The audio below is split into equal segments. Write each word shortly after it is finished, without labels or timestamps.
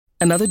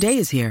Another day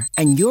is here,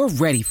 and you're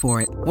ready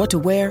for it. What to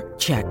wear?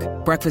 Check.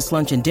 Breakfast,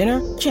 lunch, and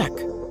dinner? Check.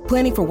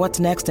 Planning for what's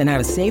next and how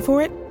to save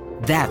for it?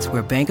 That's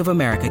where Bank of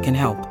America can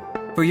help.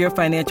 For your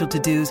financial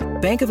to-dos,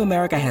 Bank of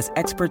America has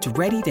experts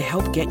ready to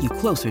help get you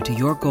closer to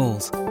your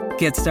goals.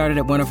 Get started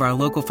at one of our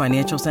local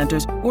financial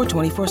centers or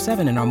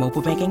 24/7 in our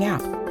mobile banking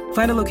app.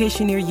 Find a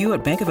location near you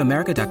at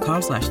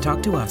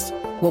bankofamerica.com/talktous.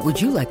 What would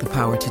you like the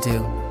power to do?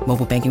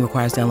 Mobile banking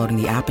requires downloading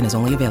the app and is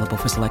only available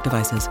for select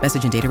devices.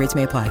 Message and data rates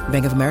may apply.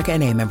 Bank of America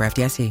N.A., member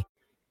FDIC.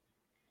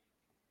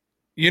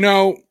 You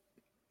know,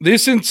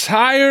 this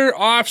entire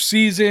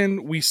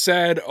offseason, we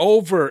said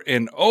over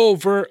and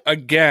over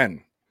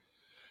again,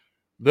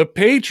 the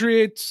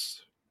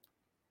Patriots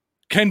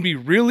can be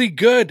really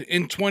good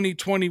in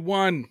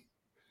 2021.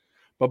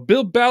 But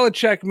Bill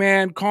Belichick,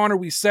 man, Connor,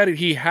 we said it,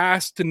 he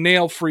has to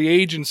nail free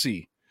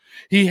agency.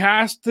 He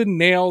has to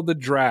nail the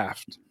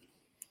draft.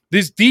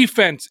 This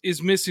defense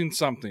is missing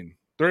something.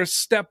 They're a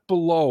step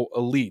below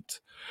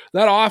elite.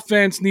 That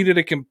offense needed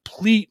a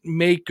complete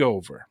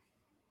makeover.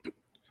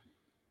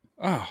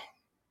 Oh,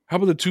 how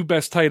about the two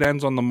best tight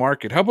ends on the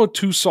market? How about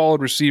two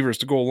solid receivers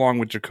to go along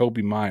with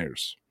Jacoby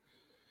Myers?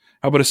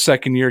 How about a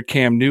second-year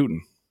Cam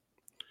Newton?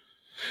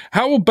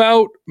 How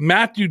about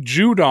Matthew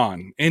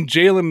Judon and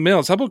Jalen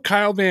Mills? How about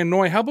Kyle Van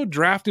Noy? How about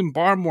drafting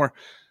Barmore?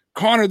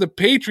 Connor, the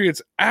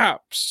Patriots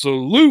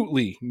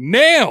absolutely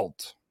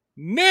nailed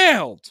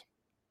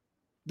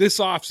this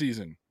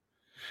offseason.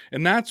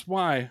 And that's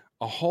why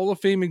a Hall of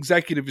Fame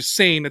executive is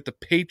saying that the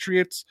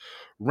Patriots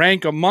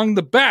rank among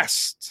the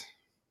best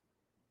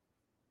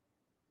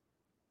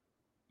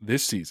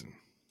this season.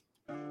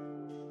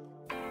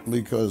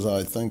 Because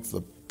I think the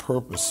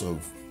purpose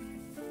of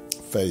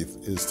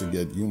faith is to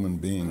get human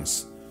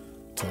beings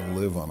to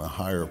live on a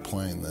higher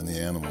plane than the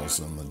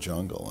animals in the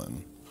jungle,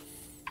 and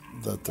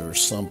that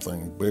there's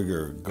something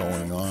bigger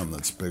going on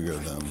that's bigger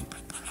than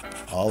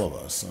all of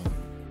us.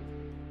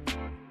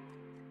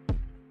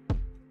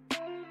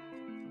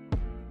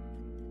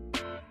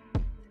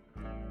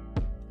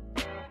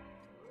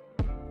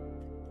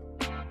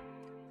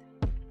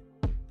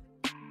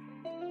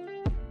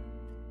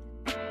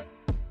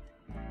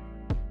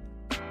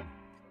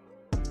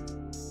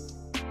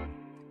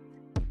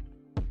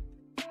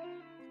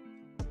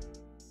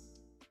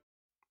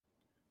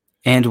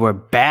 And we're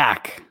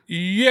back.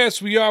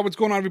 Yes, we are. What's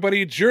going on,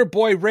 everybody? It's your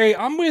boy, Ray.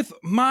 I'm with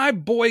my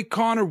boy,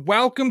 Connor.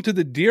 Welcome to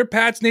the Dear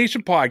Pats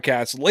Nation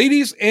podcast.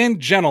 Ladies and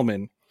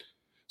gentlemen,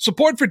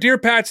 support for Dear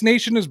Pats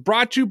Nation is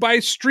brought to you by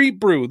Street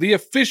Brew, the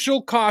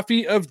official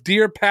coffee of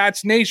Dear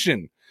Pats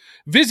Nation.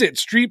 Visit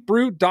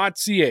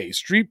streetbrew.ca.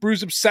 Street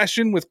Brew's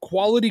obsession with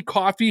quality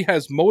coffee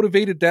has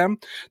motivated them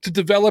to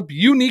develop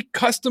unique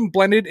custom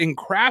blended and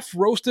craft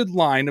roasted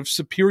line of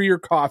superior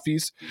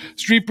coffees.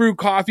 Street Brew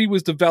coffee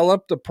was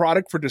developed a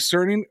product for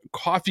discerning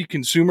coffee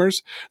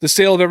consumers. The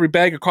sale of every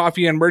bag of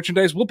coffee and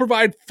merchandise will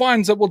provide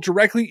funds that will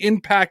directly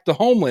impact the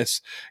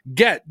homeless.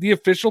 Get the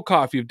official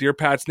coffee of Dear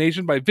Pats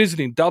Nation by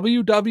visiting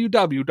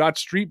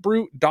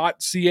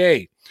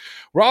www.streetbrew.ca.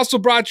 We're also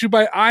brought to you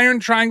by Iron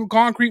Triangle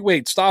Concrete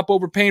Weights. Stop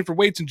overpaying for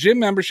weights and gym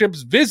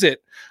memberships.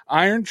 Visit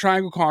Iron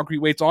Triangle Concrete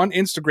Weights on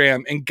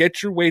Instagram and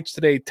get your weights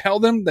today. Tell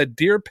them that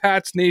Dear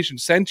Pats Nation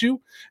sent you,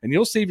 and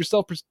you'll save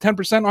yourself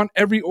 10% on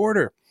every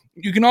order.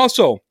 You can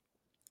also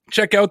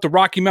check out the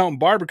Rocky Mountain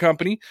Barber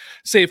Company.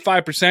 Save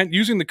 5%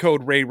 using the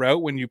code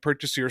RAYROUTE when you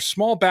purchase your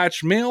small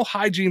batch male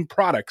hygiene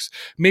products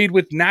made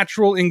with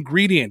natural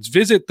ingredients.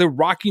 Visit the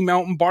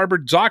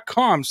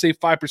RockyMountainBarber.com. Save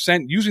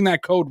 5% using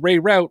that code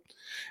RAYROUTE.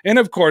 And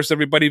of course,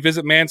 everybody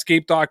visit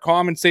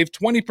manscaped.com and save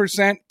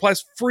 20%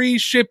 plus free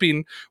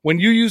shipping when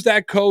you use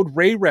that code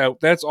RAYROUTE.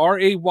 That's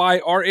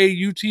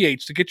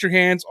RAYRAUTH to get your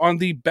hands on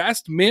the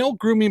best male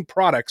grooming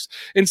products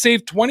and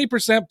save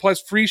 20%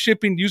 plus free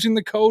shipping using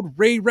the code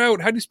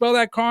RAYROUTE. How do you spell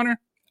that, Connor?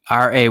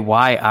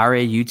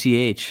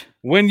 RAYRAUTH.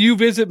 When you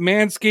visit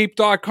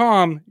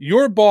manscaped.com,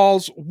 your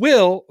balls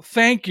will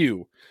thank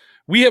you.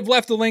 We have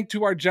left a link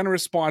to our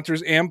generous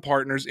sponsors and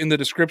partners in the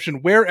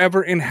description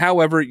wherever and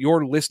however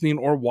you're listening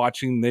or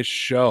watching this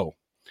show.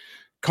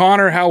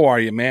 Connor, how are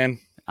you, man?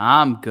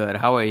 I'm good.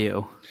 How are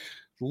you?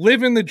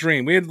 Living the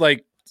dream. We had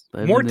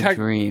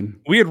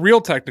dream. We had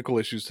real technical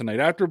issues tonight.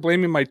 After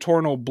blaming my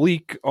torn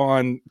oblique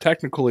on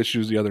technical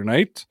issues the other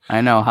night.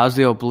 I know. How's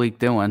the oblique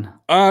doing?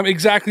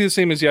 Exactly the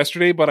same as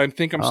yesterday, but I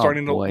think I'm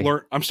starting to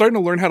learn. I'm starting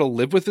to learn how to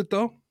live with it,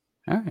 though.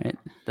 All right.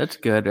 That's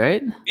good,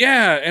 right?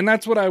 Yeah, and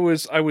that's what I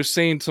was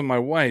saying to my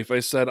wife. I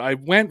said I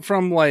went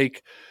from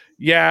like,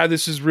 yeah,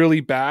 this is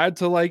really bad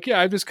to like, yeah,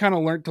 I just kind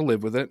of learned to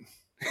live with it.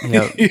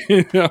 Yep.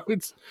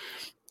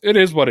 It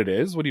is what it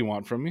is. What do you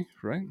want from me,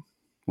 right?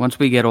 Once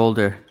we get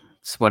older,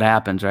 it's what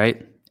happens,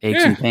 right?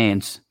 Aches and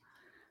pains.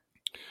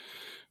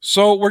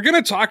 So we're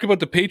going to talk about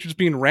the Patriots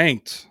being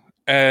ranked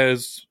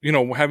as,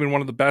 having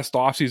one of the best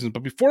off seasons.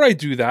 But before I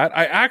do that,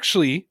 I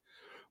actually,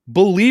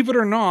 believe it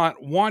or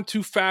not, want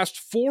to fast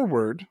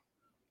forward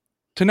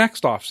to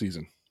next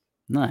offseason.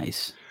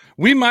 Nice.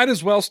 We might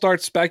as well start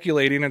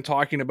speculating and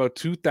talking about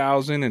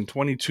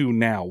 2022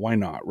 now. Why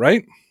not,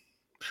 right?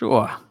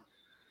 Sure.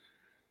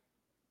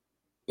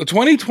 The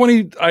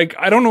 2020,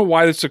 I don't know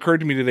why this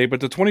occurred to me today,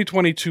 but the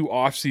 2022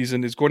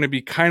 offseason is going to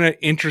be kind of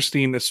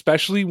interesting,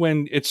 especially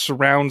when it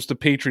surrounds the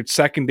Patriots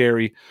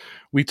secondary.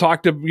 We've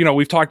talked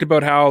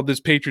about how this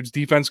Patriots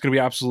defense is going to be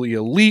absolutely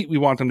elite. We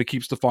want them to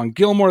keep Stephon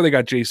Gilmore. They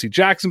got J.C.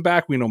 Jackson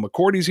back. We know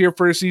McCourty's here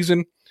for a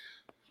season.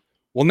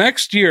 Well,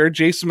 next year,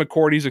 Jason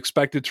McCourty's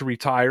expected to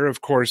retire,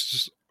 of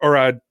course,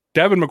 or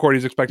Devin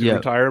McCourty's expected to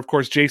retire. Of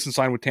course, Jason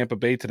signed with Tampa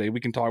Bay today.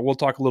 We'll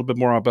talk a little bit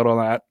more about all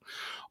that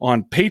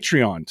on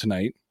Patreon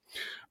tonight.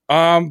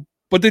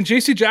 But then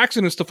J.C.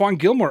 Jackson and Stephon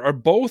Gilmore are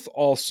both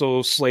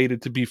also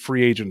slated to be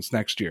free agents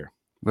next year.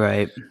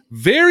 Right.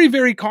 Very,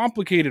 very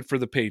complicated for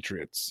the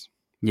Patriots.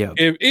 Yeah.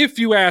 If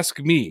you ask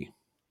me.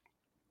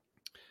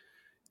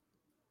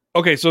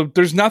 Okay, so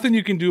there's nothing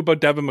you can do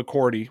about Devin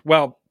McCourty.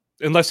 Well,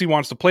 unless he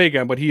wants to play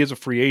again, but he is a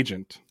free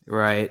agent.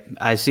 Right.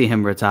 I see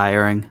him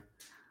retiring.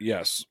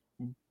 Yes.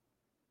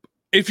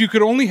 If you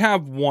could only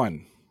have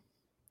one,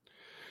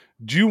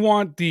 do you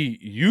want the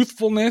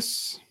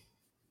youthfulness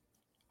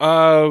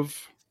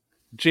of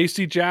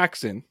J.C.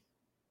 Jackson,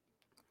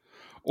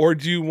 or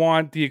do you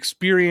want the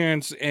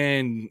experience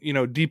and,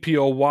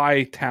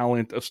 DPOY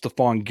talent of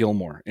Stephon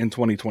Gilmore in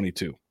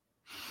 2022?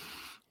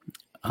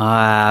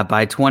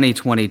 By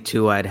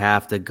 2022, I'd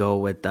have to go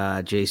with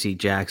J.C.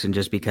 Jackson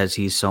just because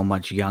he's so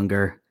much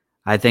younger.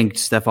 I think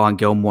Stephon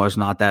Gilmore's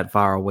not that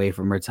far away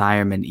from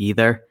retirement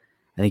either.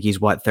 I think he's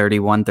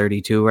 31,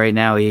 32 right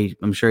now.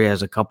 I'm sure he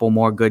has a couple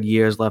more good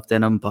years left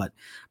in him, but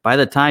by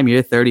the time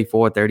you're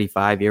 34,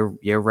 35,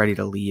 you're ready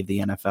to leave the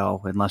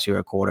NFL unless you're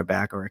a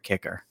quarterback or a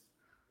kicker.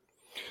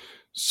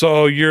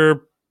 So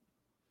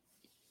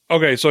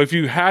so if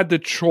you had the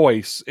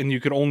choice and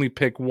you could only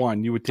pick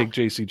one, you would take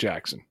J.C.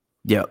 Jackson.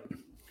 Yep.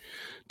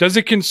 Does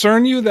it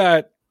concern you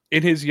that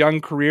in his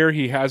young career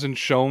he hasn't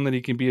shown that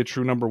he can be a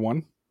true number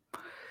one?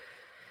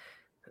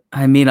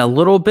 I mean, a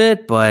little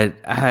bit, but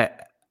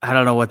I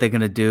don't know what they're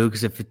going to do,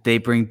 because if they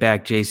bring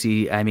back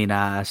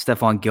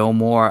Stephon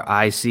Gilmore,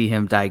 I see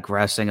him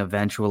digressing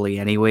eventually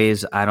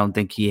anyways. I don't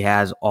think he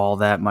has all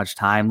that much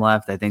time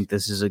left. I think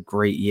this is a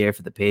great year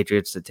for the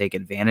Patriots to take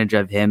advantage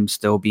of him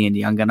still being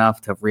young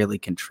enough to really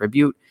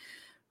contribute.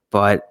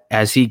 But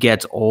as he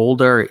gets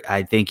older,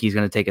 I think he's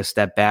going to take a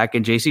step back,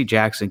 and J.C.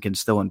 Jackson can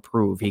still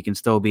improve. He can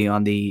still be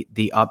on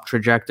the up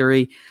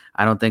trajectory.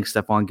 I don't think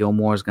Stephon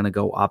Gilmore is going to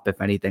go up.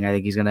 If anything, I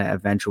think he's going to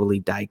eventually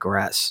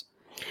digress.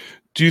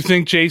 Do you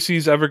think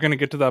JC's ever going to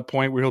get to that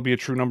point where he'll be a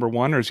true number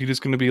one, or is he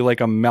just going to be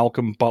like a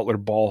Malcolm Butler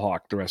ball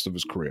hawk the rest of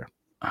his career?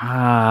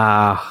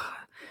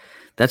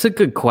 That's a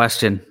good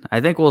question.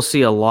 I think we'll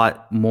see a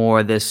lot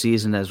more this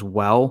season as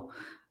well.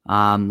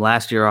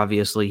 Last year,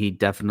 obviously, he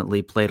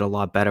definitely played a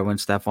lot better when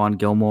Stephon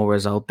Gilmore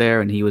was out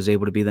there and he was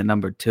able to be the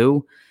number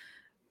two.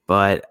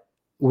 But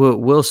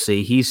we'll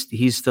see.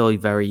 He's still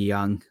very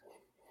young.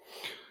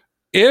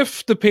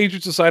 If the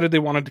Patriots decided they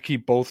wanted to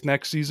keep both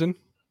next season,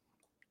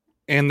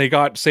 and they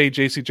got, say,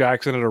 J.C.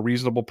 Jackson at a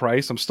reasonable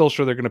price, I'm still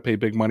sure they're going to pay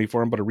big money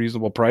for him, but a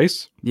reasonable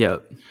price. Yeah.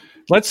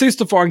 Let's say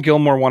Stephon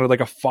Gilmore wanted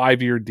like a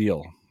 5-year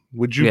deal.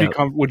 Would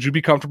you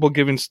be comfortable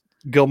giving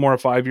Gilmore a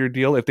 5-year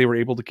deal if they were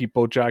able to keep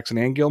both Jackson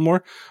and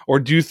Gilmore? Or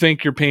do you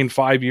think you're paying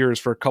 5 years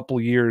for a couple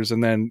of years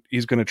and then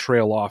he's going to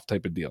trail off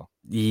type of deal?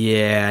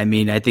 Yeah, I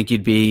mean, I think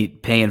you'd be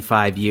paying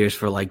 5 years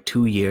for like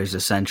 2 years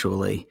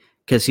essentially.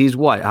 Because he's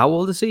what? How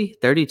old is he?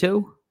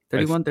 32?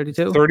 31,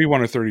 32?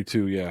 31 or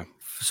 32, yeah.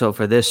 So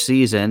for this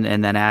season,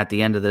 and then at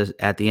the end of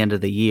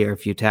the year,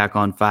 if you tack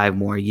on 5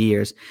 more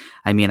years,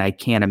 I mean, I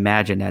can't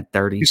imagine at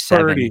 37. He's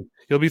 30.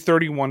 He'll be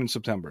 31 in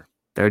September.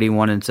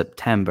 31 in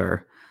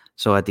September.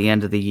 So at the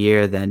end of the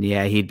year, then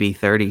yeah, he'd be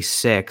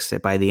 36.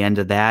 By the end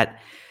of that,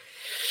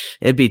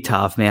 it'd be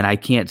tough, man. I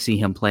can't see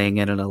him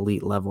playing at an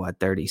elite level at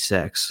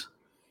 36.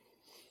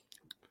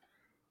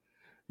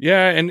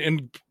 Yeah,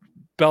 and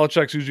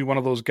Belichick's usually one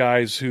of those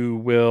guys who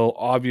will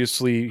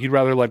obviously, he'd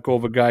rather let go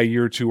of a guy a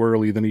year too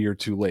early than a year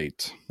too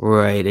late.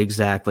 Right,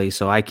 exactly.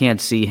 So I can't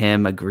see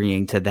him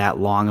agreeing to that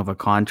long of a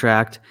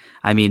contract.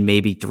 I mean,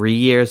 maybe 3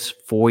 years,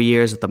 4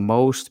 years at the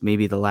most.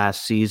 Maybe the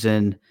last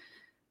season,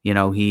 he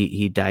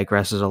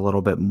digresses a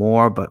little bit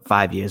more, but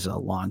 5 years is a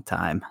long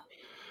time.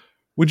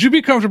 Would you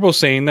be comfortable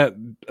saying that,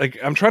 like,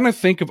 I'm trying to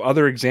think of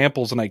other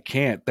examples and I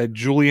can't, that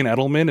Julian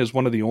Edelman is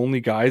one of the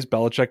only guys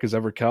Belichick has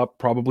ever kept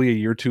probably a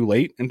year too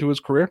late into his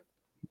career?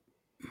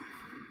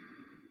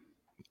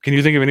 Can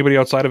you think of anybody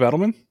outside of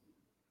Edelman?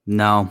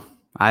 No,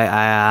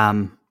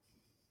 I'm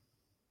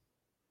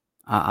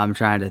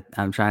trying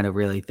to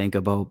really think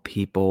about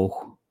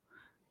people,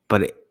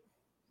 but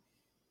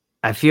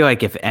I feel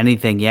like if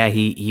anything, yeah,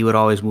 he would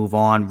always move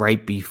on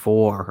right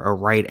before or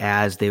right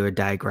as they were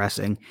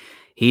digressing.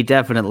 He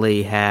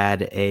definitely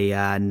had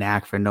a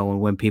knack for knowing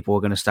when people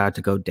were going to start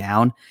to go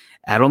down.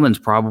 Edelman's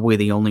probably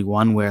the only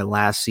one where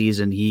last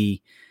season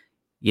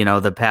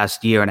the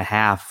past year and a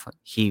half,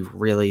 he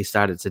really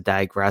started to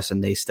digress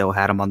and they still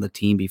had him on the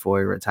team before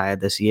he retired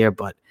this year.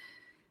 But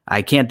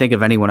I can't think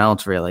of anyone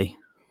else really.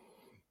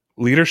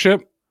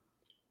 Leadership?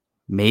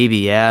 Maybe,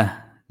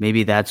 yeah.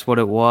 Maybe that's what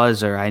it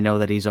was. Or I know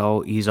that he's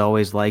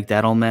always liked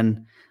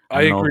Edelman.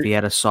 I don't know if he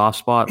had a soft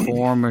spot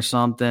for him or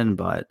something,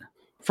 but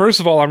First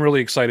of all, I'm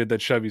really excited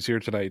that Chevy's here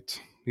tonight.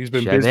 He's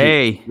been busy.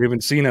 Chevy. We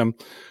haven't seen him.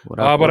 What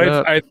up, But what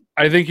up?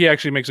 I think he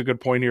actually makes a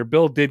good point here.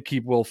 Bill did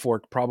keep Will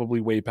Fork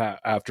probably way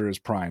after his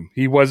prime.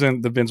 He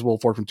wasn't the Vince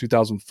Wilfork from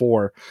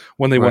 2004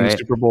 when they won the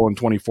Super Bowl in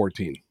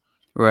 2014.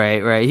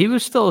 Right. He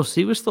was still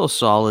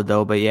solid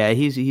though, but yeah,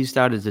 he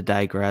started to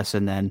digress,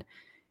 and then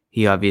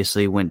he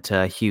obviously went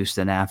to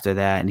Houston after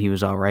that, and he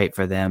was all right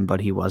for them, but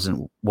he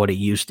wasn't what he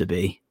used to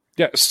be.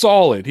 Yeah,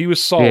 solid. He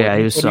was solid. Yeah,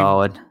 he was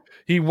solid.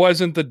 He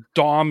wasn't the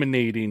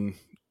dominating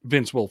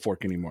Vince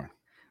Wilfork anymore.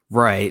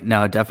 Right.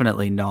 No,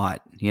 definitely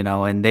not.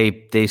 And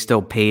they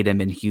still paid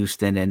him in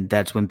Houston, and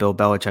that's when Bill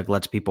Belichick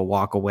lets people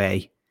walk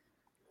away.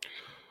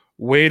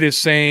 Wade is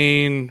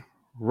saying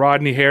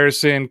Rodney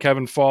Harrison,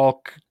 Kevin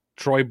Falk,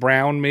 Troy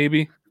Brown,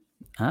 maybe.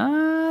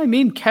 I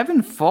mean,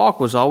 Kevin Falk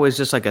was always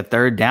just like a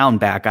third down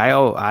back.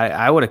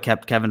 I would have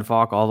kept Kevin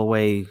Falk all the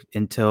way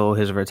until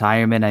his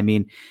retirement. I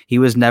mean, he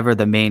was never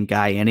the main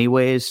guy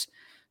anyways.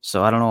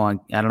 So I don't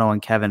know on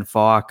Kevin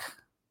Falk.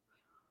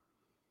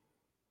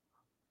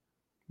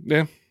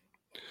 Yeah.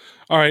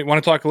 All right,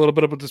 want to talk a little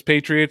bit about this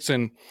Patriots,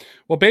 and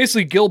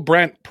basically Gil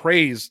Brandt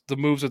praised the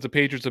moves that the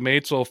Patriots have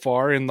made so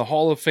far, and the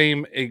Hall of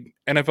Fame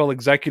NFL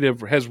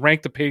executive has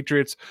ranked the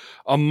Patriots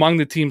among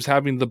the teams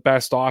having the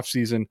best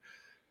offseason.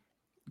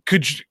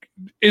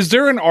 Is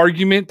there an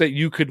argument that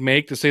you could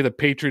make to say the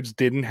Patriots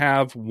didn't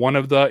have one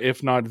of the,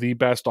 if not the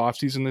best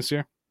offseason this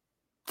year?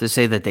 To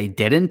say that they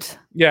didn't?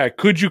 Yeah,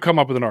 could you come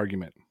up with an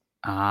argument?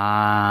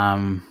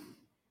 I'd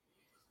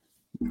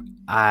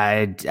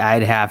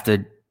have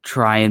to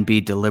try and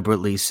be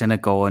deliberately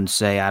cynical and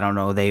say, I don't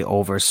know, they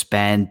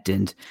overspent,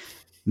 and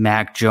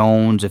Mac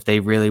Jones, if they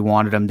really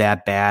wanted him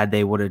that bad,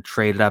 they would have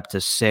traded up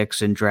to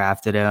 6 and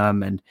drafted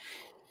him. And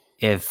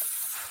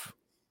if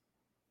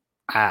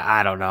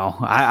I don't know,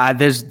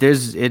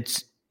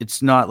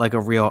 it's not like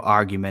a real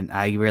argument.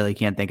 I really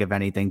can't think of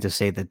anything to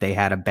say that they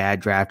had a bad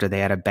draft or they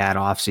had a bad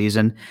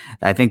offseason.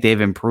 I think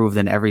they've improved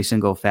in every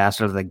single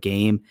facet of the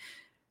game.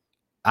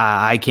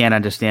 I can't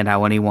understand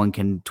how anyone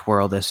can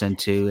twirl this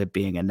into it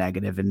being a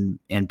negative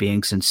and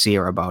being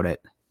sincere about it.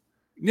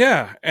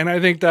 Yeah, and I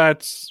think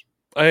I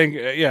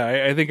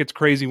think it's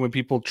crazy when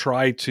people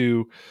try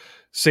to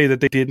say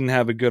that they didn't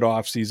have a good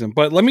offseason.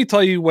 But let me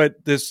tell you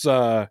what this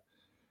Jay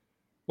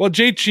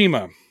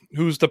Chima,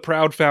 who's the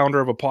proud founder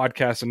of a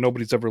podcast that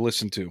nobody's ever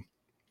listened to.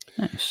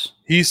 Nice.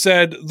 He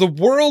said, the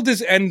world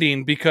is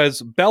ending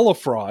because Bella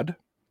Fraud.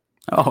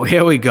 Oh,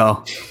 here we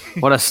go.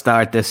 What a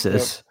start this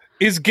is.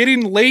 Is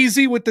getting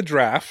lazy with the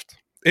draft.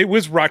 It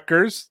was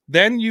Rutgers,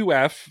 then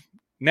UF.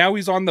 Now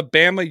he's on the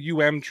Bama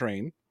UM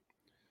train.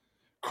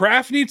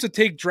 Kraft needs to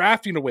take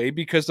drafting away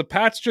because the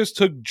Pats just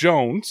took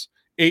Jones,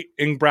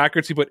 in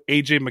brackets he put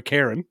AJ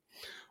McCarron,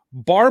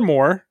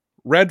 Barmore,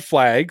 red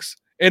flags,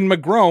 and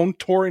McGrone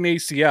tore an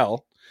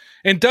ACL,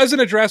 and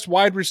doesn't address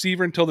wide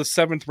receiver until the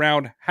 7th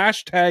round.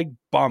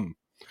 #bum.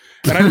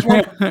 And I just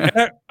want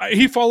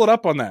he followed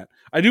up on that.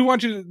 I do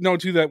want you to know,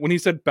 too, that when he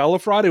said Bella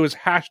Fraud, it was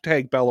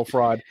 #Bella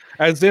Fraud,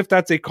 as if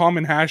that's a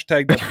common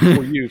hashtag that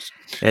people use.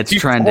 It's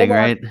trending,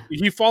 right?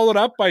 He followed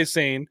up by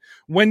saying,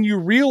 when you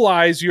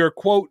realize your,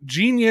 quote,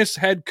 genius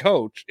head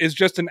coach is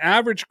just an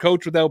average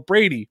coach without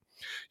Brady,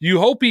 you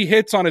hope he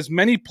hits on as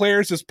many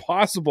players as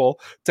possible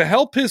to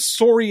help his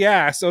sorry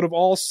ass out of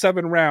all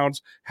 7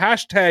 rounds.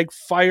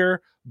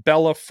 #Fire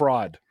Bella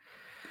Fraud.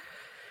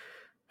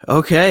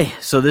 Okay,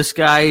 so this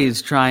guy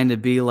is trying to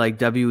be like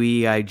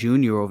WEI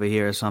Jr. over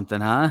here or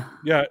something, huh?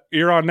 Yeah,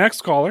 you're on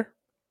next caller.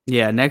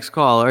 Yeah, next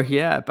caller.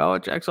 Yeah,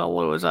 Belichick's all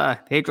was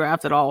they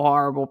drafted all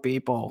horrible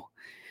people.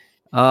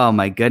 Oh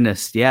my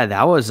goodness. Yeah,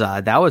 that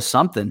was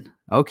something.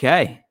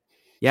 Okay.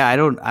 Yeah, I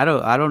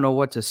don't know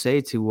what to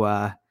say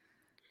to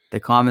the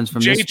comments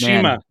from Jay this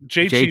Chima. man.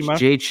 Jay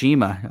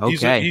Chima.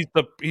 Okay.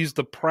 He's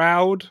the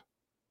proud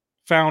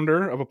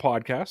founder of a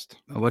podcast.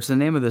 What's the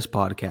name of this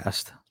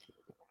podcast?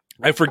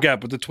 I forget,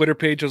 but the Twitter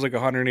page has like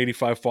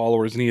 185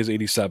 followers and he has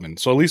 87.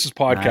 So at least his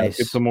podcast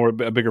gets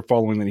a bigger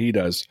following than he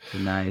does.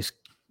 Nice.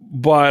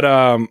 But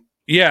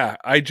yeah,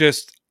 I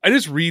just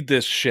read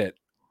this shit,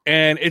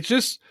 and it's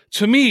just,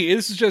 to me,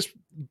 this is just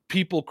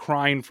people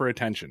crying for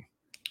attention.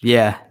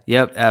 Yeah.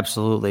 Yep.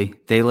 Absolutely.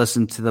 They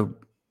listen to the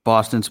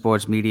Boston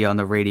sports media on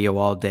the radio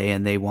all day,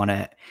 and they want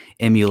to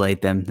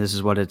emulate them. This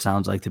is what it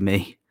sounds like to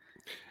me.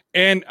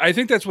 And I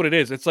think that's what it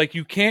is. It's like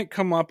you can't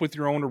come up with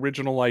your own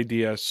original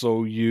idea,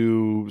 so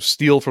you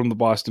steal from the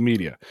Boston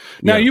media.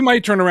 Now, you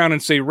might turn around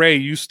and say, Ray,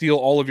 you steal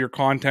all of your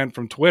content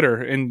from Twitter,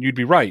 and you'd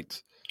be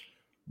right.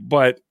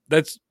 But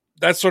that's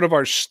sort of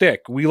our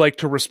shtick. We like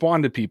to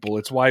respond to people.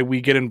 It's why we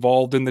get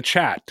involved in the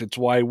chat. It's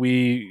why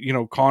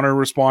Connor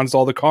responds to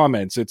all the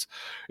comments. It's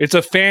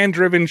a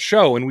fan-driven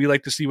show, and we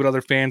like to see what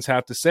other fans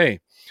have to say.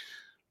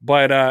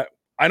 But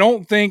I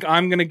don't think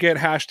I'm going to get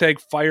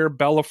 #Fire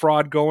Bella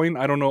Fraud going.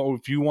 I don't know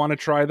if you want to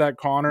try that,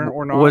 Connor,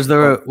 or not. Was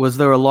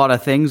there a lot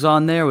of things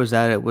on there? Was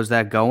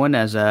that going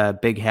as a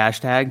big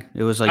hashtag?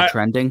 It was like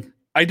trending.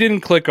 I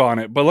didn't click on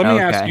it, but let me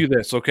ask you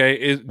this,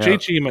 okay? Jay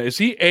Chima, is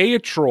he a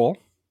troll?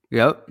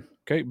 Yep.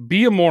 Okay.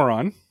 B, a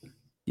moron?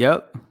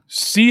 Yep.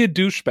 C, a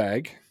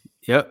douchebag?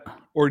 Yep.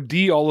 or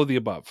D, all of the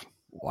above?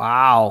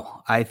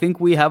 Wow. I think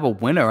we have a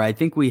winner. I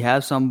think we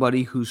have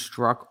somebody who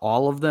struck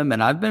all of them.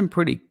 And I've been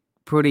pretty,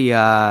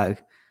 I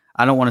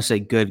don't want to say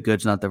good.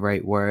 Good's not the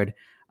right word.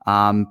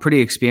 Pretty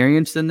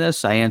experienced in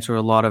this. I answer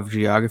a lot of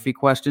geography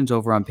questions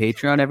over on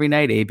Patreon every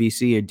night, A, B,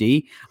 C, or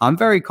D. I'm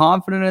very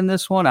confident in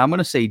this one. I'm going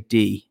to say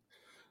D.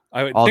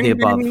 All the Ding,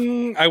 above.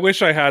 ding. I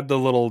wish I had the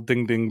little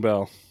ding, ding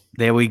bell.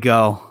 There we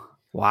go.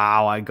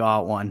 Wow, I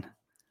got one.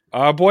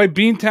 Boy,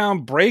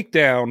 Beantown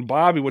Breakdown.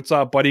 Bobby, what's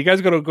up, buddy? You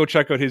guys got to go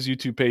check out his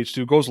YouTube page,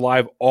 too. Goes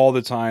live all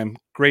the time.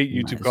 Great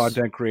YouTube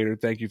content creator.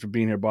 Thank you for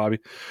being here, Bobby.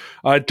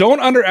 Don't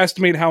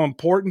underestimate how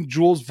important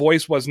Jules'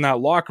 voice was in that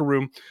locker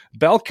room.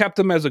 Bell kept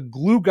him as a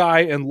glue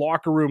guy and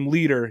locker room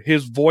leader.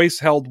 His voice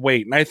held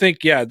weight. And I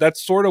think, yeah,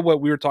 that's sort of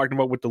what we were talking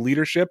about with the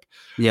leadership.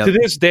 Yep. To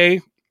this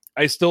day,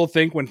 I still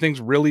think when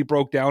things really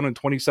broke down in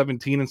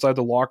 2017 inside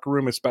the locker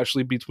room,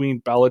 especially between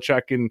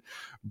Belichick and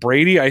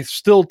Brady, I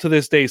still to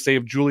this day say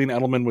if Julian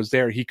Edelman was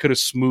there, he could have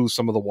smoothed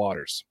some of the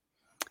waters.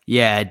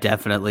 Yeah,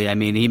 definitely. I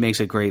mean, he makes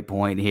a great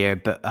point here.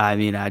 But I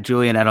mean,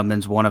 Julian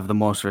Edelman's one of the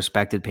most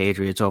respected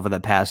Patriots over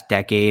the past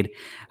decade.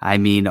 I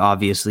mean,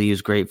 obviously, he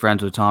was great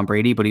friends with Tom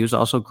Brady, but he was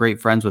also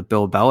great friends with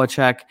Bill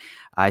Belichick.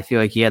 I feel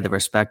like he had the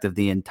respect of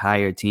the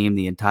entire team,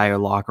 the entire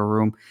locker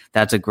room.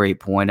 That's a great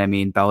point. I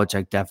mean,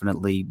 Belichick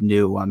definitely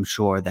knew, I'm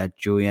sure, that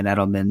Julian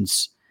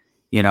Edelman's,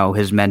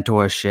 his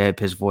mentorship,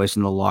 his voice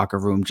in the locker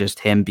room, just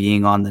him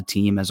being on the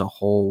team as a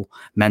whole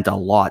meant a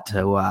lot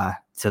to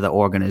the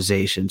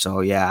organization. So,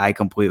 yeah, I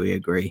completely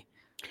agree.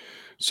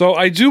 So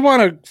I do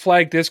want to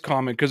flag this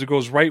comment because it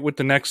goes right with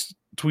the next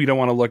tweet I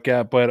want to look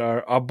at. But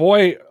our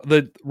boy,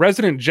 the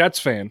resident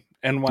Jets fan,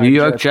 New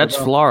York Jets,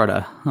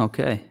 Florida.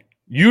 Okay.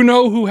 You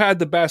know who had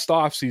the best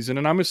offseason,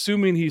 and I'm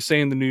assuming he's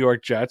saying the New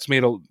York Jets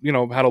made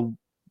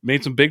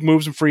some big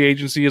moves in free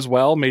agency as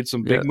well, made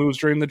some big moves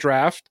during the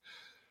draft.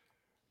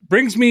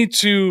 Brings me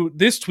to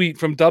this tweet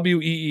from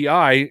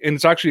WEEI, and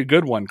it's actually a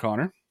good one,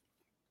 Connor.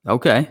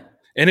 Okay.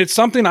 And it's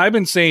something I've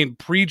been saying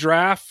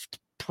pre-draft,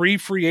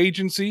 pre-free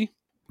agency.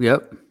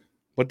 Yep.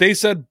 But they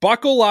said,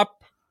 buckle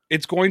up.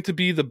 It's going to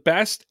be the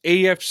best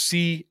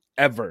AFC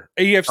ever.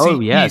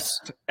 AFC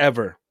East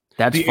ever.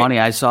 That's funny.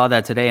 I saw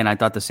that today, and I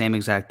thought the same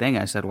exact thing.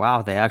 I said,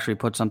 wow, they actually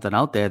put something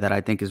out there that I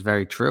think is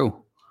very true.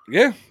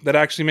 Yeah, that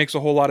actually makes a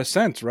whole lot of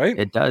sense, right?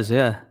 It does,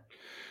 yeah.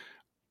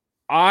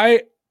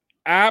 I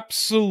think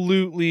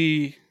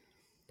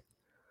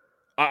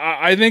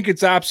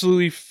it's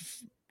absolutely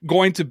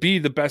going to be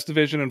the best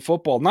division in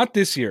football. Not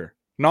this year.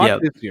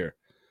 This year.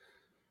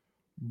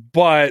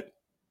 But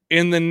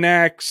in the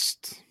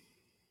next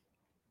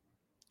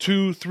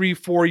 2, 3,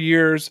 4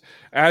 years,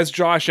 as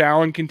Josh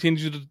Allen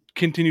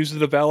continues to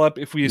develop,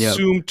 if we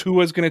assume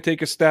Tua's going to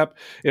take a step,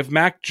 if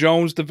Mac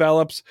Jones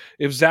develops,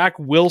 if Zach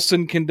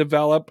Wilson can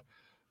develop,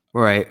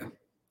 right,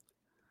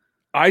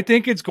 I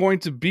think it's going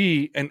to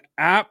be an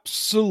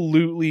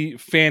absolutely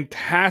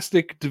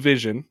fantastic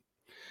division.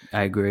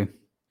 I agree.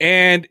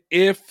 And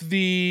if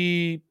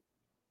the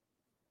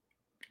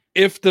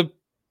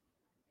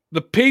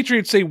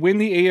Patriots say win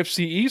the AFC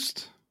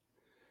East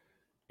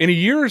in a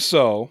year or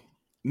so,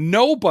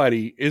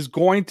 nobody is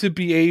going to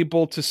be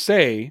able to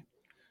say,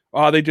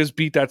 they just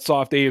beat that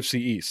soft AFC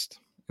East.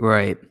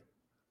 Right.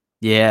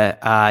 Yeah,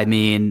 I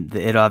mean,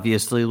 it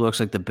obviously looks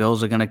like the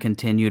Bills are going to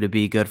continue to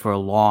be good for a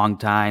long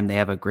time. They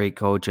have a great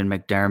coach in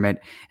McDermott,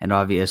 and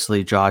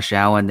obviously Josh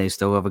Allen. They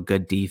still have a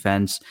good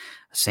defense.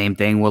 Same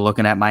thing, we're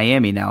looking at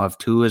Miami now. If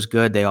Tua is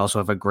good, they also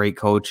have a great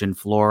coach in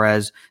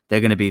Flores. They're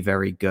going to be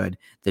very good.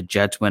 The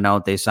Jets went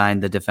out. They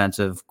signed the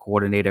defensive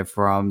coordinator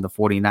from the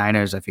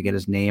 49ers. I forget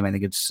his name. I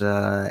think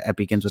it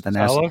begins with an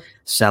S.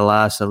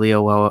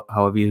 Salio,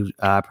 however you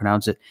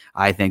pronounce it.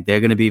 I think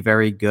they're going to be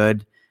very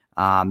good.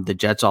 The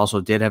Jets also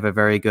did have a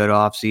very good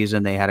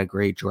offseason. They had a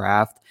great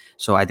draft.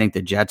 So I think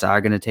the Jets are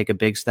going to take a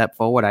big step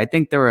forward. I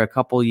think they're a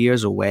couple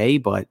years away,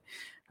 but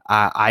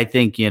I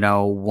think,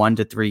 1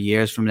 to 3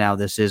 years from now,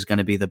 this is going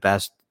to be the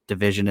best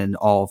division in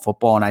all of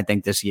football. And I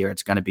think this year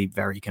it's going to be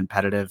very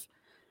competitive,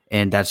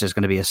 and that's just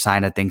going to be a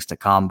sign of things to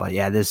come. But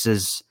yeah, this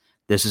is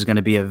going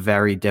to be a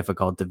very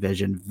difficult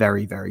division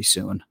very, very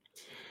soon.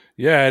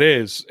 Yeah, it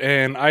is.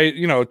 And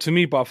to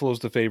me, Buffalo's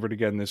the favorite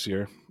again this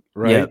year,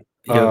 right?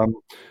 Yep.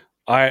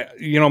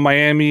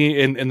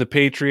 Miami and the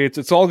Patriots,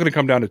 it's all going to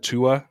come down to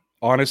Tua,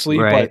 honestly.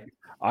 Right.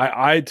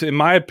 But in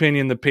my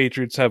opinion, the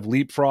Patriots have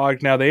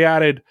leapfrogged. Now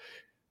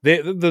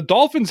the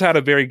Dolphins had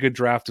a very good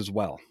draft as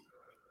well.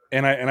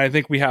 And I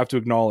think we have to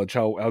acknowledge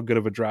how good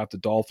of a draft the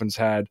Dolphins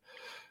had.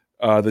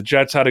 The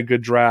Jets had a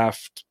good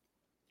draft.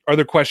 Are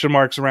there question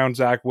marks around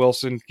Zach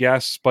Wilson?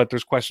 Yes, but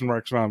there's question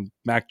marks around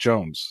Mac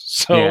Jones.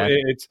 So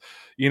it's,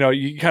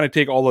 you kind of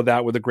take all of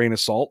that with a grain of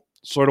salt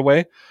sort of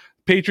way.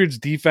 Patriots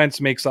defense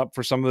makes up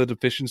for some of the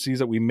deficiencies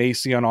that we may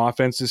see on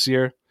offense this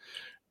year.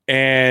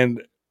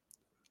 And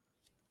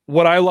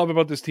what I love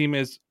about this team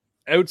is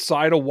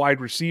outside a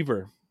wide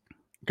receiver,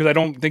 because I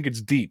don't think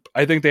it's deep.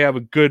 I think they have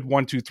a good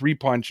 1-2-3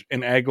 punch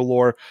in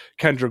Aguilar,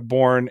 Kendrick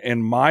Bourne,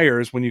 and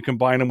Myers when you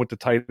combine them with the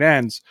tight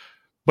ends,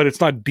 but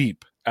it's not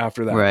deep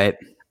after that. Right.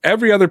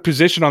 Every other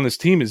position on this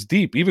team is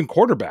deep, even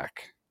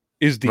quarterback.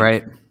 is deep.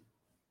 Right.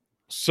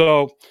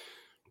 So,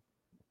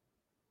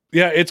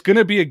 yeah, it's going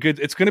to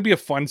be a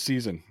fun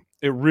season.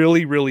 It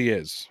really, really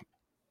is.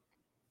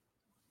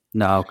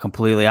 No,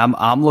 completely.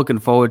 I'm looking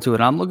forward to it.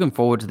 I'm looking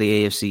forward to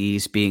the AFC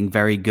East being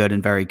very good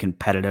and very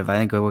competitive. I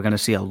think we're going to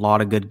see a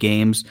lot of good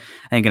games.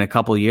 I think in a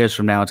couple of years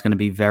from now, it's going to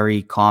be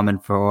very common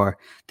for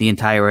the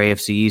entire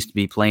AFC East to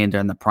be playing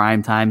during the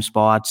prime time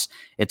spots.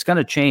 It's going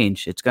to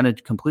change. It's going to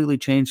completely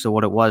change to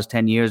what it was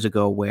 10 years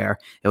ago, where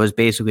it was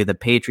basically the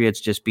Patriots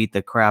just beat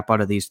the crap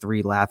out of these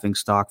three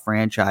laughingstock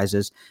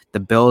franchises. The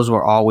Bills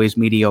were always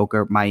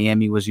mediocre.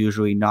 Miami was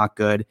usually not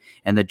good.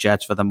 And the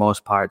Jets, for the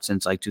most part,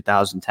 since like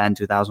 2010,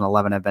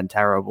 2011, have been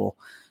terrible.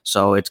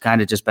 So it's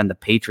kind of just been the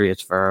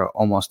Patriots for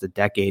almost a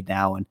decade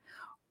now. And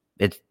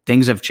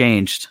things have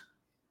changed.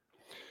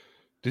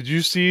 Did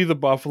you see the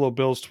Buffalo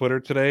Bills Twitter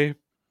today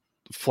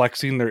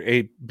flexing their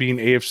being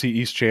AFC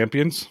East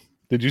champions?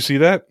 Did you see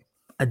that?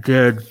 I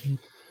did.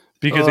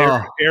 Because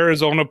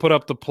Arizona put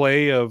up the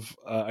play of,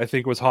 I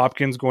think it was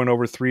Hopkins going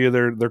over three of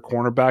their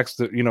cornerbacks,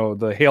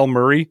 the Hail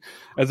Murray,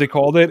 as they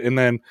called it. And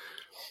then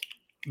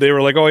they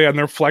were like, oh, yeah, and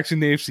they're flexing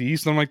the AFC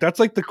East. And I'm like, that's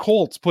like the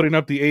Colts putting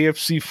up the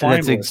AFC finalists.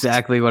 That's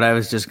exactly what I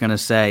was just going to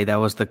say.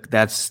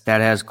 That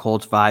has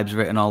Colts vibes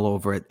written all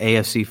over it.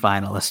 AFC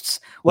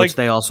finalists, which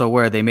they also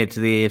were. They made it to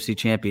the AFC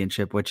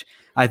Championship, which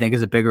I think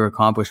is a bigger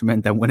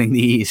accomplishment than winning the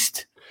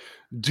East.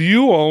 Do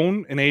you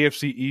own an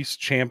AFC East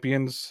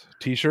Champions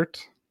t-shirt?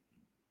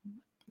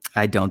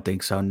 I don't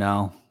think so.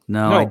 No,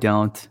 I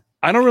don't.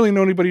 I don't really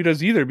know anybody who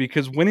does either,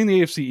 because winning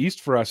the AFC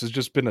East for us has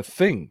just been a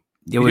thing.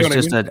 It was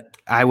just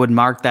I would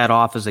mark that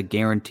off as a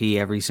guarantee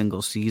every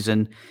single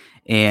season.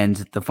 And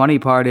the funny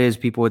part is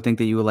people would think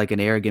that you were like an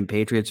arrogant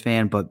Patriots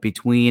fan, but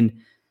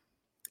between,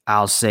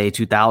 I'll say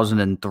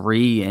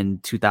 2003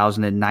 and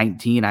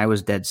 2019, I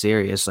was dead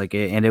serious.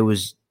 And it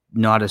was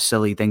not a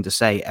silly thing to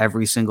say.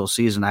 Every single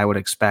season, I would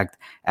expect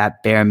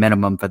at bare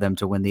minimum for them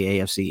to win the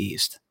AFC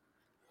East.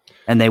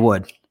 And they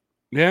would.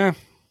 Yeah.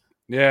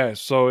 Yeah.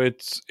 So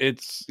it's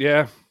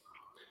yeah.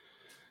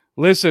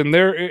 Listen,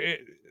 the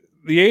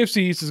AFC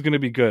East is going to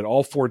be good.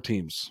 All four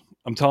teams.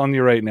 I'm telling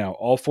you right now,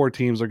 all four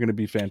teams are going to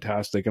be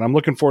fantastic, and I'm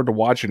looking forward to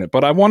watching it.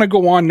 But I want to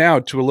go on now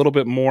to a little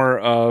bit more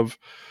of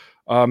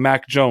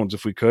Mac Jones,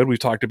 if we could. We've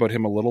talked about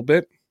him a little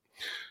bit.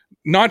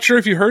 Not sure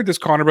if you heard this,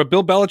 Connor, but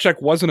Bill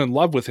Belichick wasn't in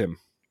love with him.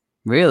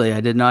 Really? I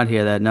did not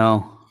hear that,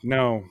 no.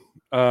 No.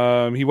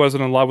 He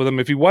wasn't in love with him.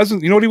 If he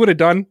wasn't, you know what he would have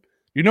done?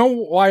 You know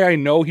why I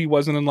know he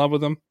wasn't in love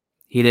with him?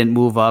 He didn't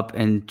move up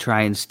and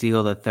try and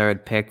steal the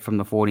third pick from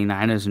the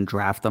 49ers and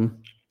draft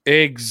them?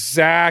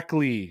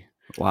 Exactly.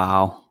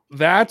 Wow.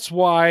 That's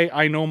why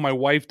I know my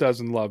wife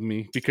doesn't love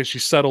me, because she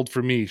settled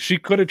for me. She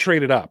could have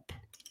traded up.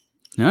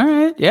 All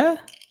right, yeah.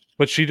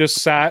 But she just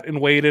sat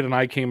and waited, and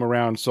I came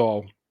around,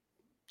 so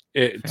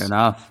fair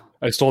enough.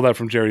 I stole that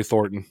from Jerry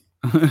Thornton.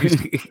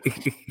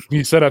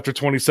 He said after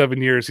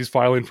 27 years, he's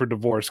filing for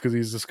divorce because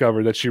he's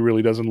discovered that she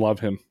really doesn't love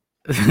him.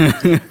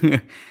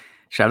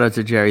 Shout out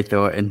to Jerry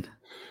Thornton.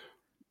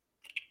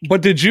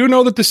 But did you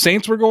know that the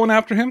Saints were going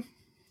after him?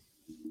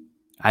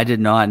 I did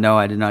not know.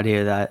 I did not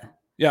hear that.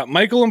 Yeah,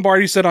 Michael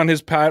Lombardi said on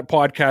his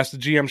podcast, the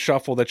GM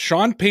Shuffle, that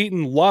Sean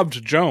Payton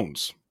loved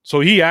Jones. So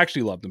he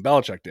actually loved him.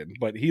 Belichick didn't,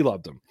 but he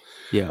loved him.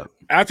 Yeah.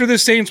 After the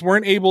Saints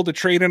weren't able to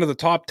trade into the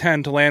top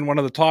 10 to land one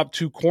of the top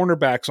two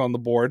cornerbacks on the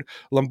board,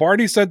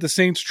 Lombardi said the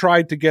Saints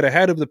tried to get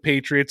ahead of the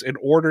Patriots in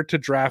order to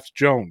draft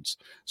Jones.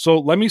 So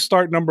let me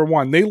start number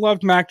one. They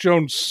loved Mac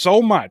Jones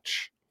so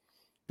much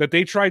that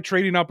they tried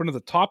trading up into the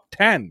top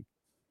 10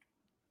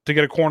 to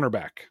get a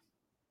cornerback.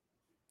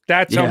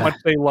 That's how much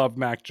they love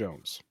Mac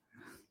Jones.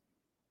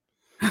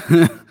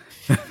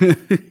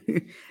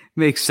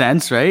 Makes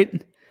sense,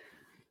 right?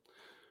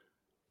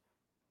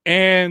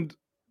 And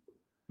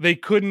they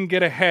couldn't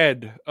get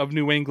ahead of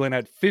New England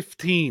at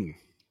 15.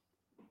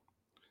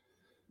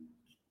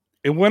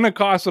 It wouldn't have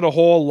costed a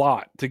whole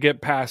lot to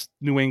get past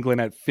New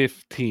England at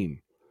 15.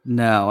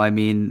 No, I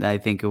mean, I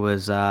think it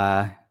was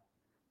the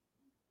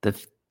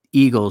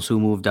Eagles who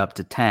moved up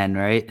to 10,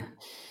 right?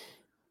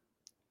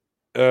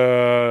 10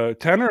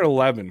 or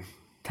 11.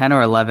 10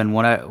 or 11,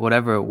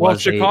 whatever it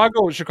was.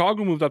 Well,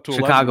 Chicago moved up to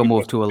 11. Chicago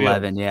moved to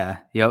 11, yeah.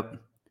 Yep.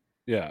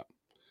 Yeah.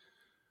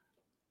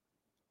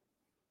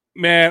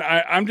 Man,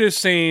 I'm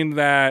just saying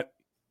that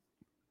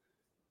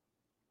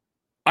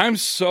I'm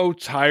so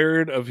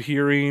tired of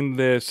hearing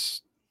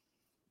this.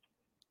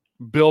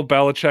 Bill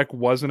Belichick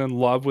wasn't in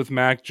love with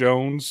Mac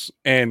Jones,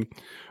 and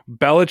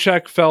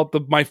Belichick felt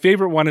my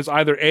favorite one is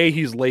either A,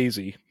 he's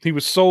lazy. He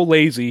was so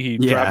lazy he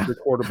drafted a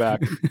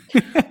quarterback.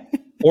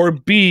 Or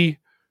B,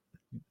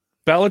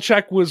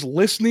 Belichick was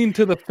listening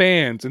to the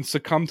fans and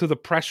succumbed to the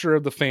pressure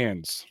of the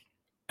fans.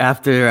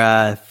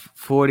 After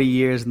 40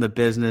 years in the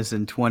business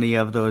and 20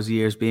 of those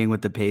years being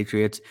with the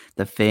Patriots,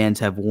 the fans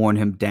have worn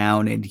him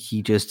down, and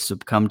he just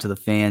succumbed to the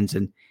fans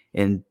and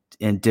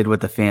did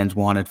what the fans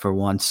wanted for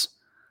once.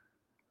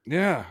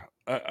 Yeah,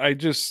 I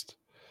just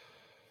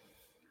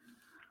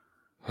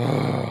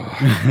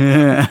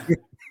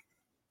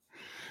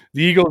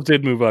The Eagles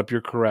did move up.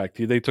 You're correct.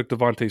 They took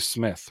Devontae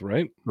Smith,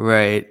 right?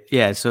 Right.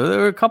 Yeah. So there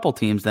were a couple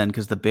teams then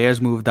because the Bears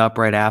moved up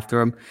right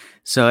after him.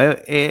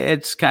 So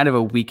it's kind of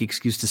a weak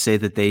excuse to say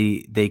that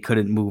they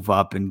couldn't move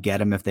up and get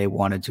him if they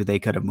wanted to. They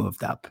could have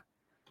moved up.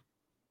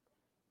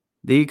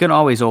 You can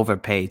always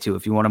overpay too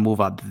if you want to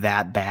move up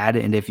that bad.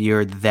 And if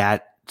you're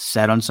that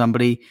set on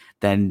somebody,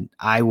 then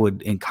I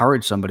would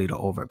encourage somebody to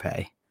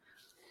overpay.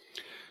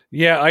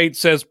 Yeah, it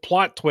says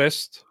plot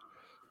twist.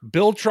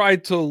 Bill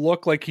tried to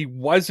look like he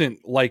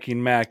wasn't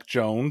liking Mac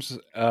Jones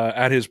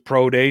at his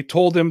pro day,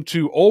 told him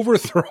to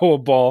overthrow a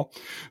ball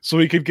so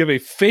he could give a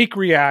fake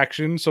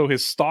reaction so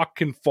his stock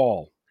can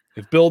fall.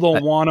 If Bill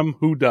don't want him,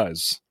 who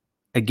does?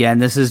 Again,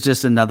 this is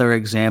just another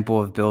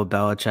example of Bill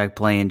Belichick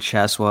playing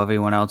chess while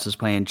everyone else is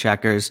playing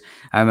checkers.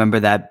 I remember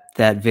that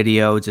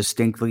video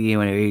distinctly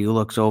when he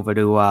looks over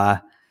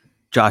to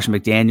Josh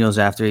McDaniels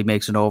after he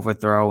makes an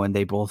overthrow and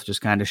they both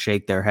just kind of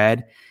shake their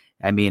head.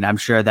 I mean, I'm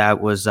sure that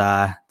was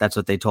that's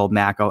what they told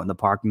Mac out in the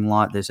parking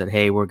lot. They said,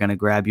 hey, we're going to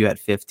grab you at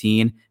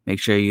 15. Make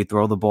sure you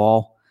throw the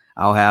ball.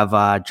 I'll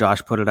have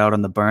Josh put it out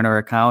on the burner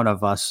account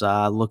of us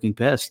looking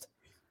pissed.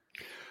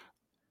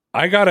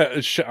 I got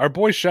our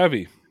boy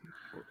Chevy.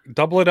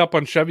 Double it up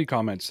on Chevy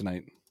comments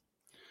tonight.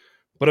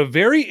 But a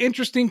very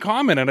interesting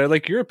comment, and I'd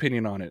like your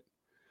opinion on it.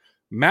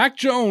 Mac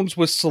Jones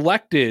was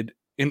selected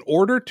in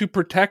order to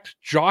protect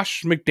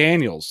Josh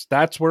McDaniels.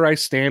 That's where I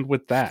stand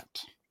with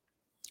that.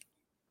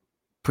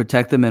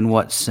 Protect them in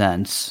what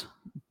sense?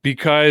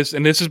 Because,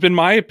 and this has been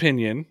my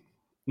opinion,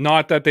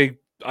 not that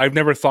I've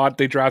never thought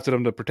they drafted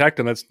him to protect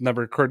him. That's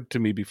never occurred to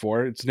me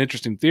before. It's an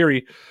interesting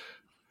theory.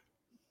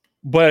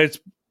 But it's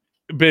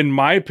been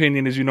my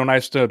opinion, as you know, and I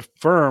stood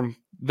firm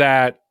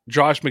that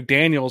Josh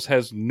McDaniels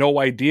has no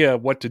idea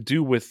what to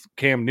do with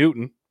Cam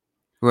Newton.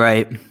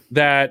 Right.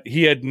 That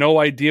he had no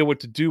idea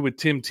what to do with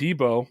Tim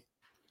Tebow.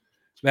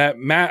 That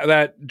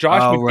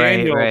Josh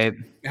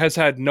McDaniels has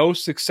had no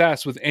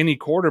success with any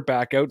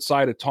quarterback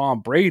outside of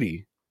Tom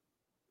Brady.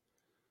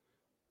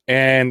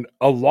 And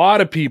a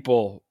lot of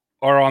people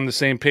are on the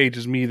same page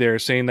as me there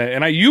saying that,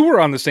 and you were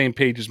on the same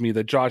page as me,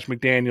 that Josh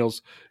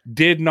McDaniels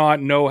did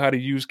not know how to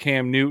use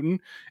Cam Newton.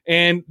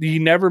 And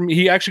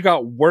he actually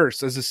got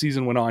worse as the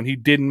season went on. He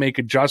didn't make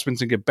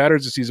adjustments and get better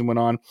as the season went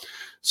on.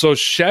 So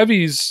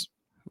Chevy's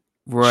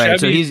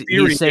so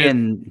he's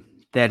saying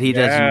that he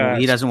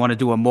doesn't want to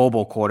do a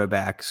mobile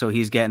quarterback, so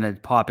he's getting a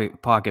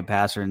pocket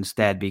passer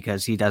instead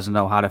because he doesn't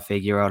know how to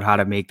figure out how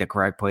to make the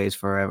correct plays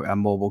for a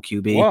mobile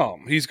QB. Well,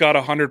 he's got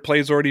 100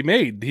 plays already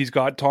made. He's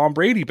got Tom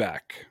Brady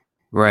back.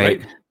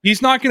 Right?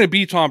 He's not going to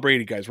be Tom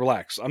Brady, guys.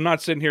 Relax. I'm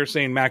not sitting here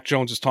saying Mac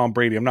Jones is Tom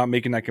Brady. I'm not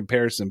making that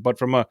comparison, but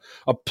from a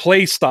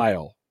play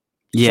style.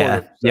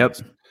 Yeah. Yep.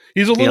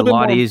 He's a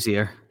lot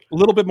easier. A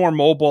little bit more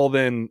mobile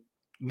than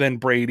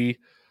Brady.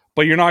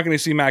 But you're not going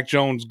to see Mac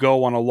Jones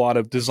go on a lot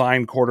of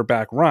design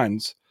quarterback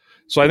runs.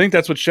 So I think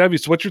that's what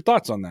Chevy's. What's your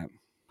thoughts on that?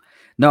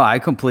 No, I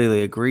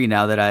completely agree.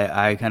 Now that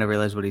I kind of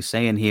realize what he's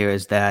saying here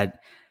is that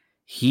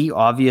he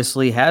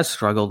obviously has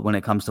struggled when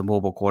it comes to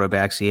mobile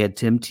quarterbacks. He had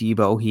Tim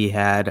Tebow.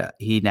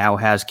 He now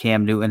has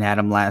Cam Newton, had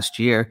him last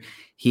year.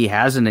 He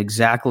hasn't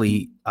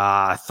exactly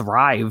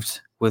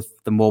thrived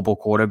with the mobile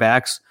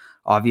quarterbacks.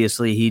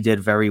 Obviously, he did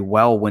very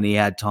well when he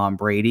had Tom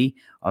Brady.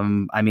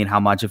 I mean, how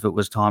much of it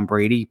was Tom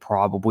Brady?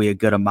 Probably a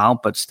good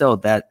amount, but still,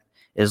 that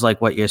is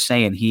like what you're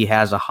saying. He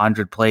has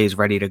 100 plays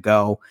ready to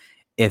go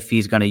if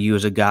he's going to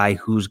use a guy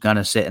who's going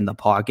to sit in the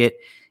pocket.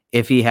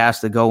 If he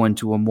has to go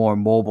into a more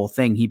mobile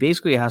thing, he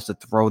basically has to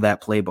throw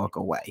that playbook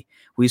away.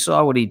 We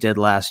saw what he did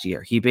last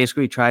year. He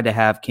basically tried to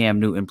have Cam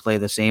Newton play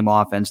the same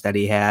offense that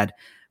he had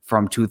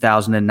from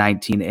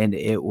 2019, and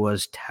it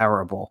was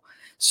terrible.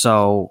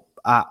 So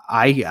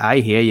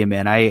I hear you,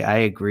 man. I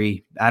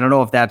agree. I don't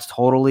know if that's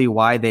totally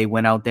why they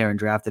went out there and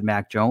drafted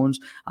Mac Jones.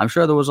 I'm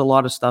sure there was a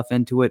lot of stuff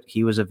into it.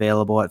 He was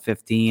available at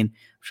 15. I'm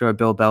sure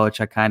Bill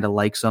Belichick kind of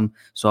likes him.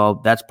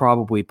 So that's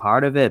probably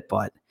part of it.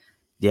 But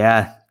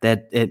yeah,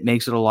 that it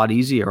makes it a lot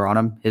easier on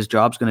him. His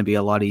job's going to be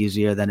a lot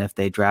easier than if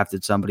they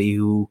drafted somebody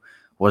who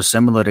was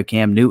similar to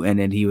Cam Newton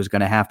and he was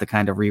going to have to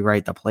kind of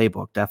rewrite the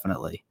playbook,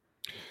 definitely.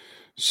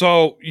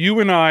 So you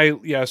and I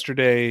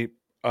yesterday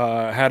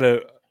had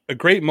a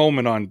great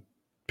moment on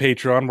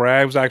Patreon where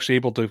I was actually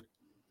able to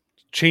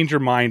change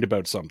your mind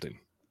about something.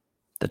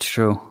 That's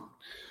true.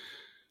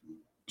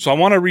 So I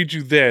want to read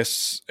you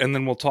this, and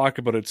then we'll talk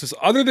about it. It says,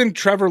 other than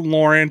Trevor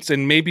Lawrence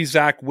and maybe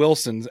Zach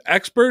Wilson,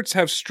 experts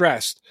have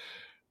stressed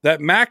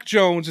that Mac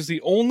Jones is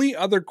the only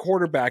other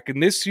quarterback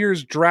in this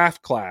year's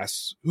draft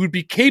class who'd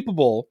be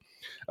capable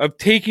of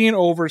taking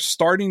over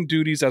starting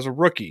duties as a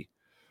rookie.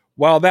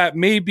 While that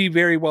may be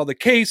very well the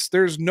case,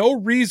 there's no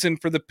reason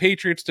for the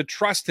Patriots to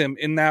trust him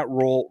in that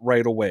role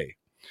right away.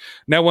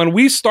 Now, when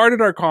we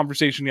started our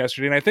conversation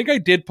yesterday, and I think I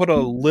did put a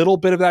little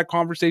bit of that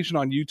conversation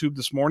on YouTube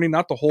this morning,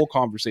 not the whole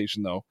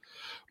conversation though,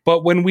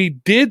 but when we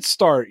did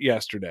start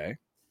yesterday,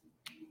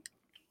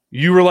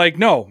 you were like,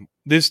 no,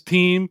 this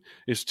team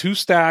is too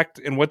stacked,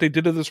 and what they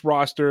did to this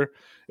roster,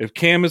 if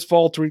Cam is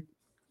faltering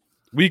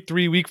week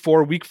 3, week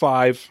 4, week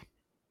 5,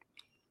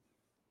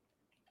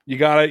 you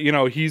got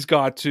to, he's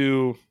got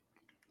to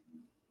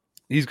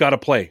He's got to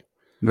play.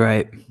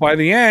 Right. By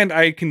the end,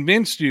 I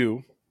convinced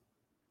you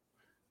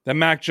that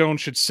Mac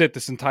Jones should sit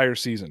this entire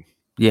season.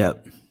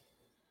 Yep.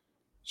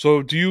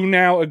 So do you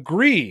now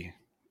agree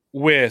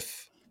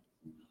with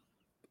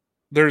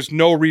there's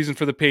no reason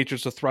for the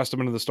Patriots to thrust him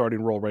into the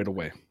starting role right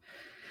away?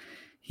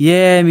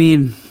 Yeah, I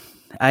mean,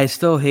 I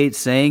still hate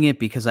saying it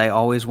because I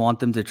always want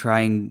them to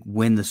try and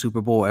win the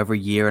Super Bowl every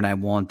year, and I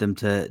want them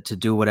to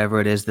do whatever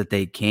it is that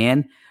they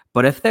can.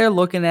 But if they're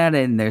looking at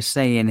it and they're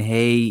saying,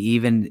 hey,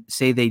 even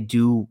say they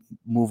do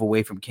move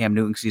away from Cam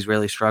Newton because he's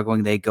really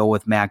struggling, they go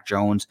with Mac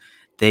Jones,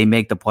 they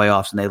make the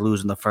playoffs and they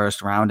lose in the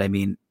first round. I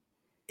mean,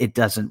 it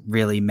doesn't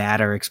really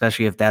matter,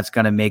 especially if that's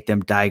going to make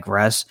them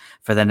digress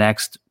for the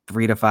next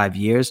 3 to 5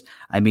 years.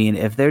 I mean,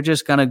 if they're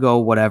just going to go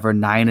whatever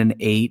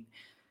 9-8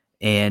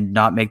 and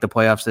not make the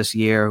playoffs this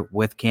year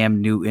with Cam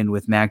Newton,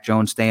 with Mac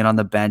Jones staying on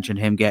the bench and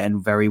him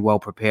getting very well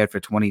prepared for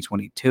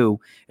 2022,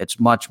 it's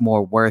much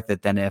more worth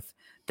it than if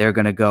they're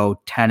going to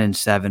go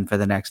 10-7 for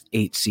the next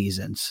 8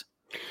 seasons.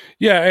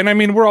 Yeah, and I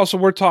mean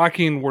we're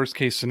talking worst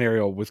case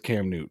scenario with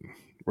Cam Newton,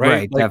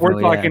 right? Like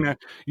we're talking.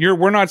 Yeah.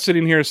 We're not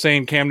sitting here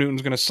saying Cam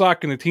Newton's going to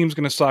suck and the team's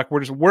going to suck.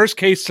 We're just worst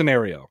case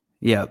scenario.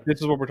 Yeah,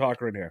 this is what we're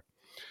talking right here.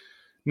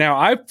 Now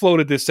I've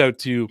floated this out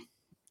to you,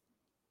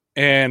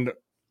 and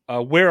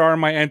where are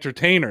my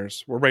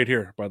entertainers? We're right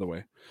here, by the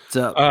way. What's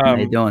up? How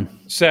you doing?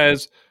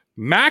 Says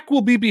Mac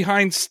will be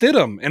behind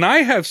Stidham. And I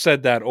have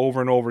said that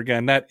over and over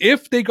again, that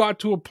if they got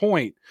to a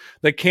point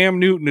that Cam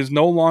Newton is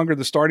no longer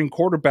the starting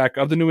quarterback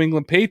of the New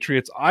England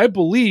Patriots, I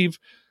believe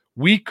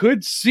we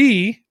could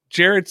see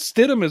Jarrett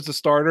Stidham as the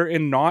starter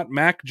and not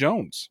Mac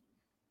Jones.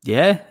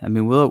 Yeah, I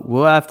mean,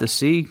 we'll have to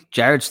see.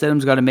 Jarrett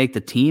Stidham's got to make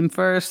the team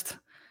first.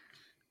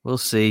 We'll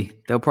see.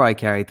 They'll probably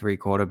carry 3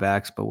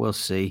 quarterbacks, but we'll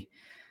see.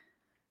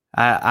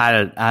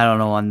 I don't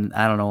know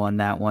on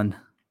that one.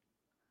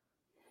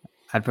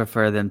 I'd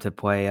prefer them to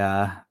play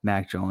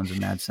Mac Jones in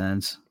that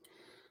sense.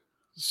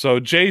 So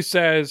Jay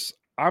says,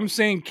 I'm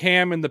saying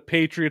Cam and the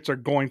Patriots are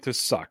going to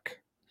suck.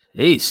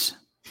 Jeez.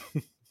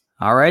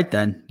 All right,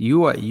 then.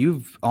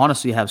 You've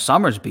honestly have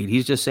Summers beat.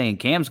 He's just saying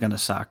Cam's going to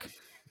suck.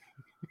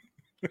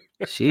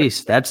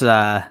 Jeez, that's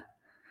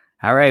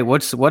all right.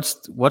 What's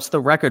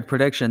the record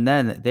prediction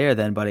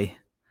then, buddy?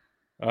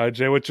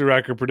 Jay, what's your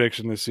record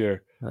prediction this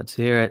year? Let's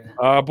hear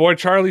it. Boy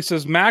Charlie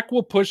says Mac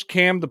will push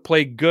Cam to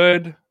play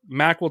good.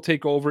 Mac will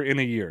take over in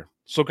a year.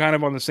 So kind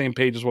of on the same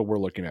page as what we're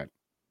looking at.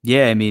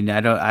 Yeah, I mean,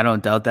 I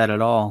don't doubt that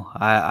at all.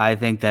 I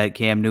think that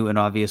Cam Newton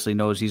obviously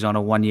knows he's on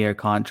a 1-year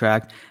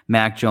contract.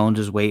 Mac Jones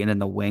is waiting in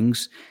the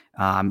wings.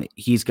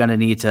 He's going to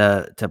need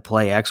to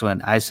play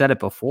excellent. I said it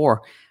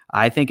before.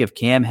 I think if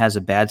Cam has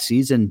a bad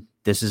season,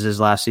 this is his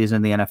last season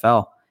in the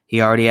NFL.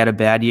 He already had a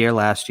bad year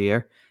last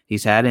year.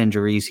 He's had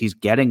injuries. He's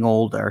getting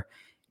older.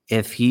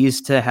 If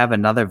he's to have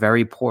another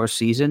very poor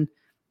season,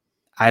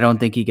 I don't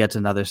think he gets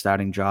another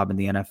starting job in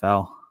the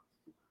NFL.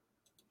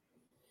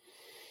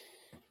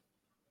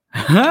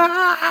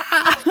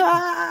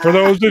 For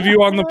those of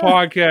you on the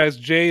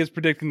podcast, Jay is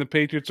predicting the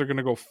Patriots are going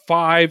to go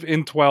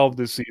 5-12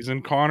 this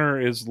season.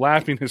 Connor is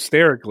laughing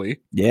hysterically.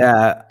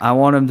 Yeah, I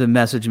want him to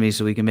message me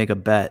so we can make a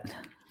bet.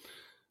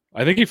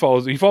 I think he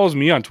follows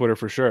me on Twitter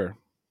for sure.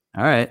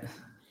 All right.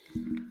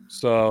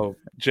 So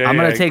Jay, I'm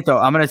gonna take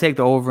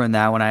the over in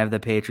that one. I have the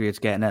Patriots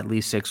getting at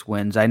least 6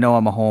 wins. I know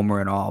I'm a homer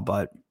and all,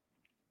 but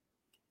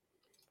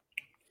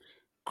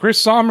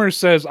Chris Sommers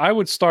says I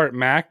would start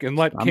Mac and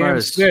let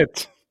Cam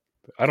sit.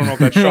 I don't know if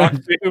that shocks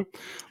you.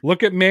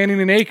 Look at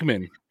Manning and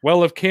Aikman.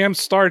 Well, if Cam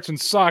starts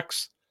and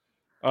sucks,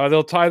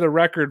 they'll tie the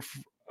record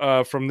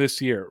from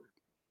this year.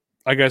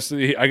 I guess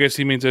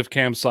he means if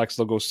Cam sucks,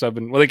 they'll go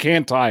 7. Well, they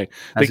can't tie.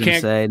 They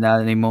can't say not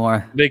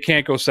anymore. They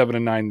can't go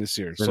 7-9 this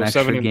year. So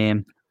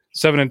 7-10.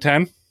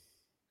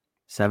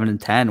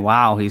 7-10.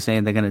 Wow, he's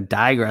saying they're going to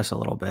digress a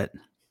little bit.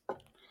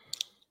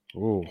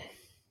 Oh,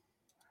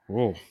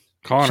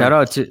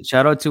 Connor.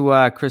 Shout out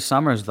to Chris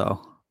Summers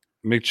though.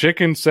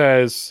 McChicken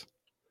says,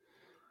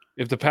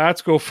 if the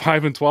Pats go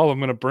 5-12, I'm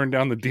going to burn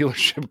down the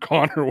dealership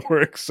Connor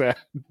works at.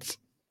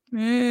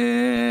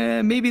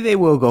 Maybe they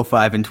will go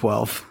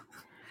 5-12.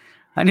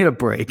 I need a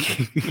break.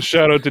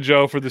 Shout out to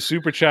Joe for the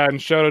super chat,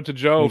 and shout out to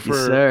Joe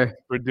for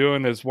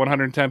doing this.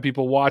 110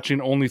 people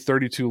watching, only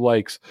 32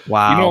 likes.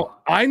 Wow. You know,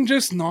 I'm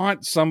just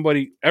not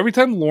somebody. Every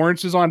time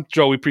Lawrence is on,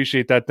 Joe, we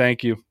appreciate that.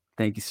 Thank you.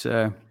 Thank you,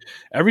 sir.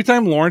 Every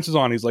time Lawrence is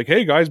on, he's like,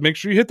 hey guys, make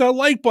sure you hit that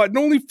like button.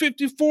 Only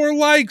 54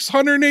 likes,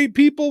 108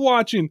 people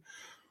watching.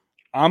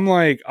 I'm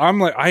like,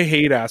 I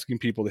hate asking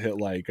people to hit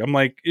like. I'm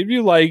like, if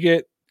you like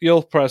it,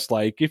 you'll press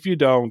like. If you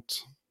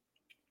don't,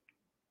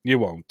 you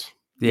won't.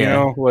 Yeah. You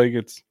know, like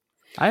it's.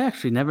 I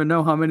actually never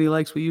know how many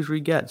likes we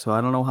usually get, so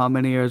I don't know how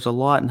many is a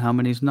lot and how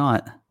many's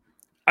not.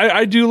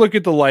 I do look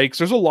at the likes.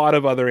 There's a lot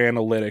of other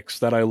analytics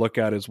that I look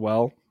at as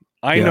well.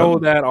 I know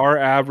that our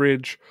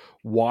average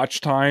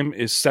watch time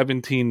is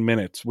 17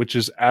 minutes, which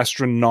is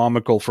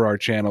astronomical for our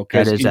channel.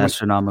 That is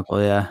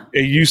astronomical, yeah.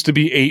 It used to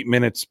be 8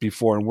 minutes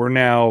before, and we're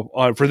now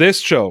for this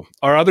show.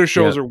 Our other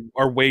shows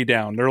are way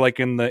down. They're like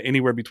in the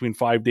anywhere between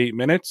 5 to 8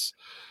 minutes.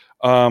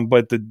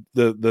 But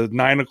the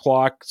 9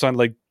 o'clock,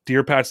 like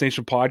Dear Pats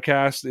Nation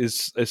podcast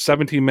is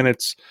 17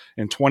 minutes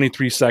and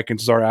 23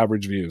 seconds is our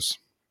average views.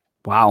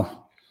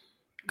 Wow.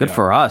 Good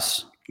for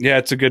us. Yeah,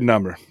 it's a good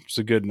number. It's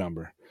a good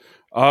number.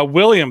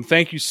 William,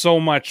 thank you so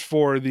much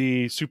for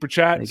the super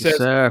chat. Thank It says, you,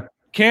 sir.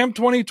 Cam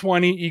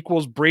 2020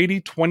 equals Brady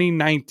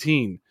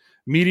 2019.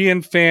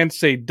 Median fans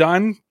say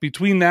done.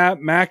 Between that,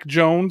 Mac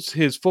Jones,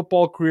 his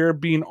football career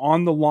being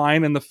on the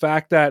line, and the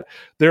fact that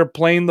they're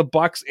playing the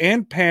Bucs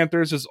and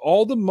Panthers is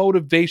all the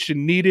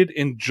motivation needed.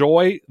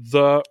 Enjoy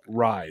the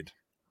ride.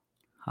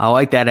 I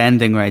like that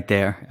ending right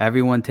there.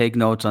 Everyone take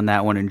notes on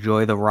that one.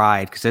 Enjoy the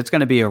ride, because it's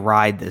going to be a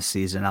ride this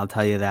season. I'll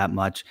tell you that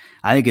much.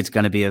 I think it's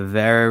going to be a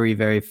very,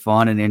 very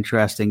fun and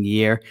interesting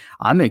year.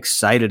 I'm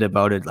excited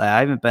about it. I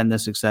haven't been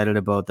this excited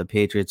about the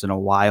Patriots in a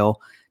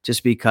while,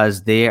 just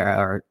because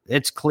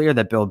it's clear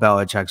that Bill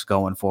Belichick's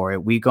going for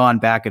it. We gone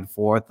back and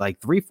forth like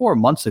 3-4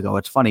 months ago.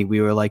 It's funny.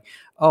 We were like,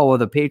 oh, are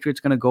the Patriots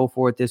going to go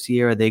for it this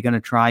year? Are they going to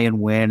try and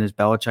win? Is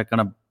Belichick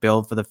going to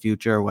build for the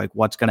future? Like,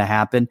 what's going to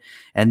happen?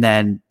 And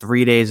then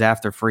 3 days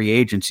after free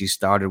agency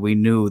started, we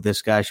knew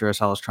this guy sure as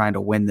hell is trying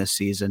to win this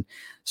season.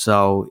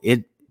 So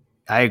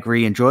I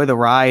agree. Enjoy the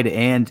ride,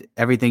 and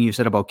everything you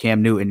said about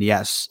Cam Newton.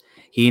 Yes.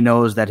 He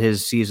knows that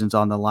his season's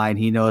on the line.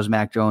 He knows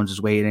Mac Jones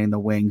is waiting in the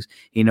wings.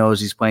 He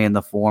knows he's playing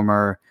the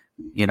former,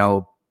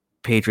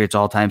 Patriots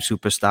all-time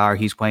superstar.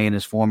 He's playing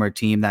his former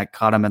team that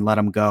cut him and let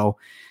him go.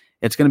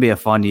 It's going to be a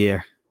fun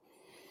year.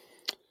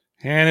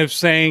 And if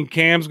saying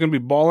Cam's going to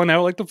be balling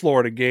out like the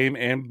Florida game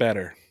and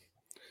better.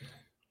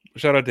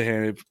 Shout out to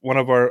Hanif, one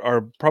of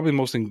our probably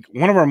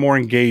one of our more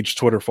engaged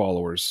Twitter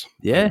followers.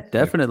 Yeah,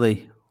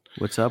 definitely.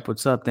 What's up?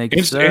 Thank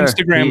you, sir.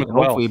 Instagram as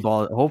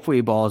well. Hopefully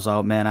he balls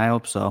out, man. I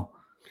hope so.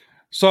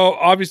 So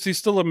obviously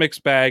still a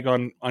mixed bag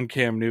on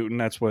Cam Newton.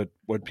 That's what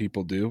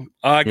people do.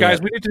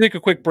 Guys, we need to take a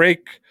quick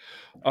break.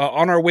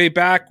 On our way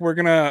back, we're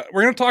gonna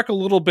talk a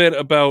little bit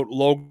about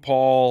Logan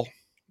Paul,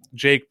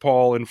 Jake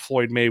Paul, and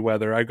Floyd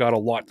Mayweather. I got a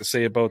lot to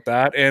say about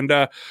that. And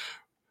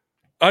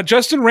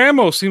Justin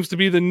Ramos seems to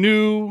be the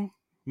new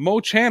Mo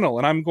Channel,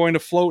 and I'm going to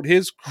float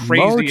his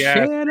crazy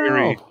ass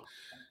theory.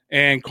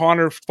 And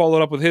Connor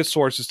followed up with his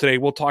sources today.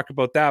 We'll talk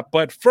about that.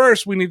 But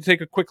first, we need to take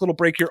a quick little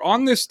break here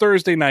on this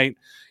Thursday night.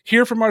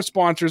 Hear from our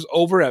sponsors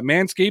over at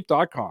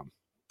manscaped.com.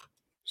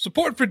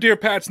 Support for Dear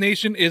Pats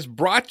Nation is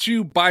brought to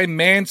you by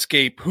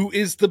Manscaped, who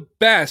is the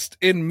best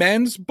in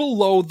men's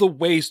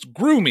below-the-waist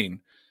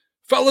grooming.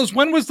 Fellas,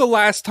 when was the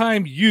last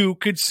time you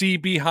could see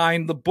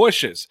behind the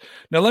bushes?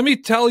 Now, let me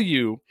tell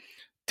you,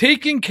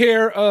 taking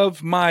care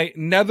of my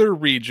nether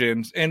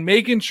regions and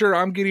making sure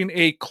I'm getting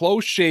a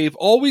close shave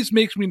always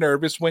makes me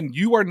nervous when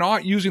you are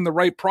not using the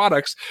right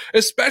products,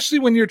 especially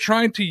when you're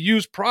trying to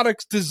use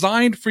products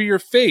designed for your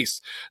face.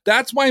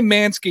 That's why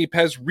Manscaped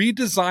has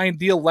redesigned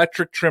the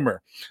electric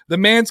trimmer. The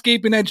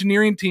Manscaped and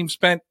engineering team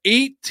spent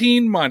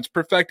 18 months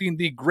perfecting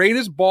the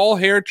greatest ball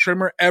hair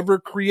trimmer ever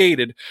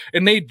created,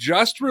 and they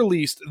just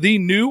released the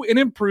new and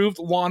improved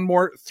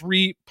Lawnmower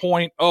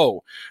 3.0.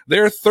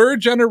 Their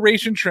third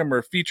generation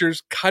trimmer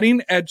features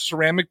cutting-edge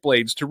ceramic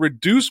blades to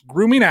reduce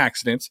grooming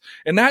accidents,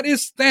 and that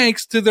is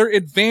thanks to their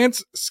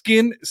advanced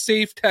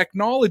skin-safe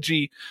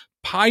technology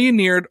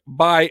pioneered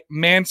by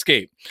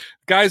Manscaped.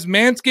 Guys,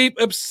 Manscaped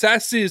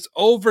obsesses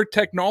over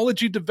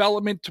technology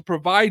development to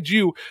provide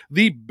you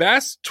the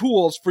best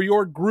tools for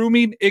your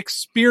grooming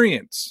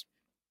experience.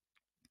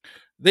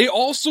 They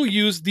also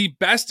use the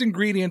best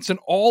ingredients in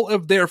all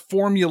of their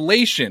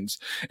formulations.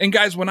 And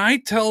guys, when I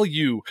tell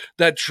you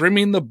that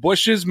trimming the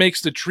bushes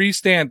makes the tree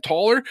stand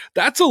taller,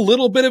 that's a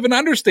little bit of an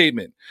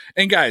understatement.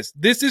 And guys,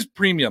 this is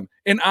premium,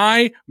 and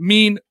I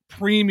mean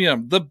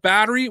premium. The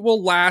battery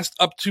will last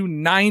up to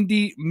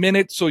 90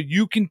 minutes, so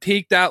you can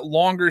take that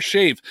longer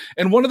shave.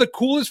 And one of the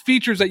coolest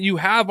features that you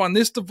have on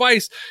this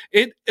device,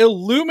 it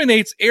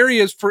illuminates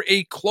areas for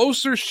a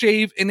closer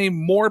shave and a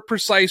more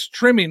precise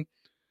trimming.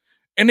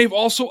 And they've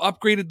also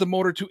upgraded the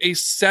motor to a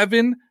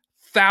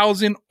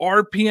 7,000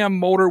 RPM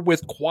motor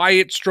with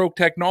quiet stroke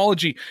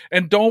technology.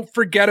 And don't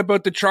forget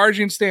about the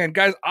charging stand.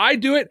 Guys, I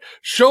do it.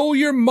 Show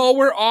your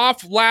mower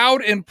off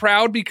loud and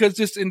proud, because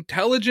this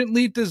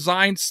intelligently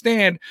designed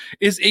stand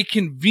is a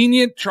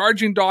convenient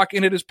charging dock,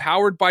 and it is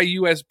powered by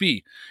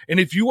USB. And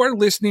if you are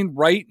listening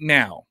right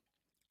now,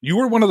 you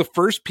are one of the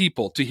first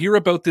people to hear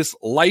about this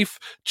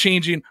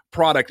life-changing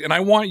product, and I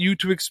want you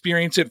to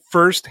experience it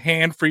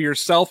firsthand for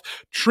yourself.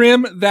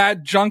 Trim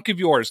that junk of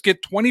yours.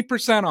 Get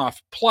 20% off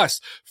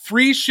plus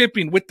free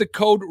shipping with the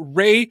code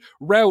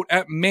RAYROUTE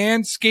at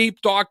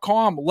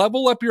manscaped.com.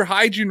 Level up your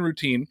hygiene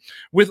routine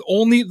with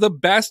only the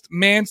best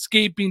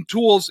manscaping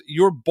tools.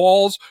 Your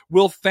balls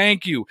will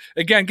thank you.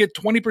 Again, get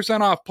 20%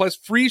 off plus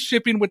free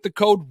shipping with the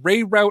code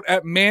RAYROUTE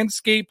at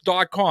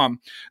manscaped.com.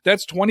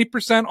 That's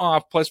 20%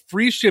 off plus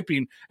free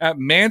shipping at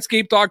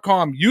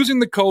manscaped.com using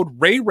the code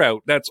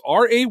RAYROUTE. That's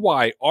RAYRAUTH.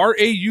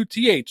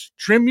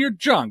 Trim your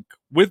junk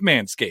with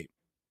Manscaped.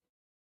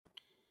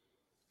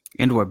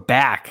 And we're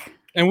back.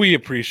 And we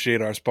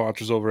appreciate our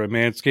sponsors over at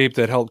Manscaped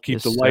that help keep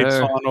the lights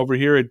on over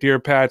here at Dear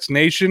Pats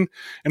Nation.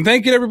 And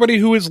thank you to everybody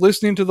who is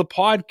listening to the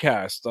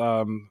podcast.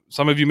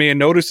 Some of you may have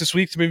noticed this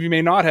week, some of you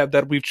may not have,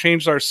 that we've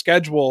changed our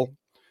schedule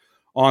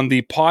on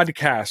the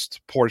podcast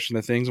portion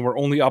of things. We're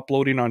only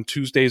uploading on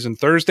Tuesdays and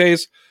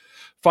Thursdays.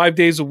 5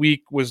 days a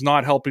week was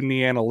not helping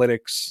the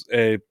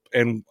analytics.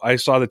 And I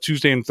saw that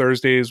Tuesday and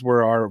Thursdays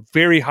were our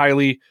very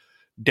highly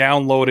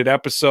downloaded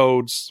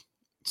episodes.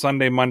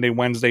 Sunday, Monday,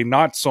 Wednesday,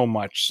 not so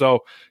much. So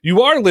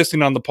you are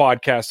listening on the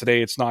podcast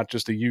today. It's not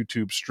just a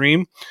YouTube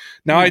stream.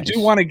 Now, nice. I do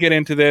want to get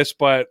into this,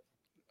 but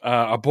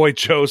our boy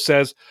Joe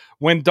says,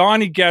 when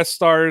Donnie guest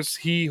stars,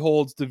 he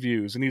holds the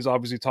views. And he's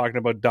obviously talking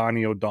about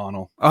Donnie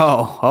O'Donnell.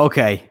 Oh,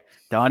 okay.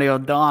 Donnie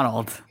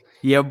O'Donnell.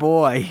 Yeah,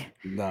 boy.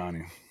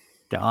 Donnie.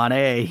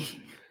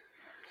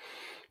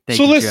 Thank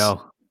you,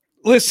 Joe.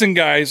 Listen,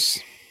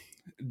 guys.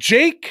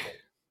 Jake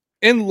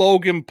and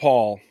Logan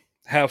Paul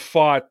have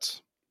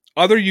fought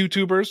other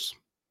YouTubers.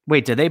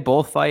 Wait, did they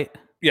both fight?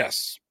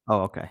 Yes.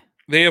 Oh, okay.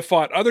 They have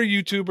fought other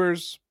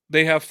YouTubers.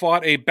 They have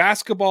fought a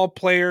basketball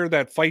player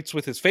that fights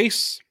with his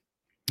face.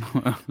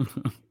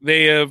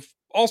 They have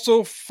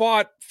also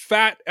fought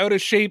fat, out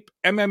of shape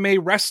MMA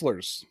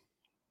wrestlers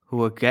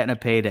who are getting a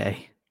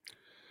payday.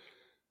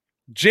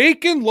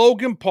 Jake and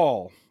Logan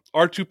Paul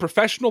are to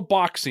professional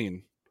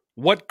boxing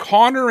what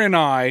Connor and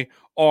I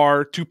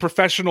are to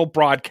professional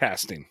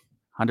broadcasting.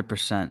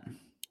 100%.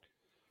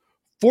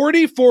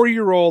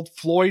 44-year-old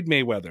Floyd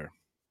Mayweather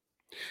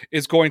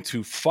is going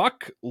to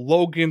fuck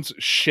Logan's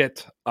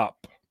shit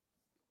up.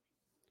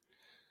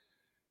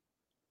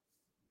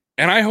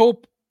 And I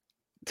hope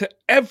to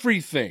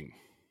everything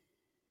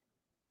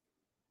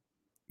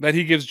that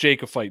he gives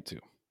Jake a fight to.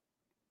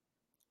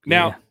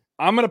 Now,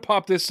 I'm going to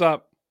pop this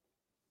up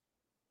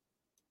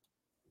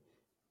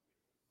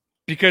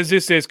because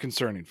this is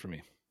concerning for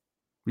me.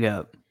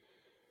 Yeah.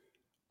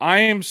 I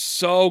am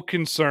so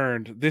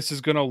concerned this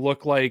is going to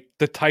look like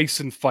the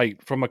Tyson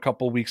fight from a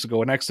couple weeks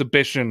ago, an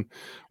exhibition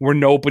where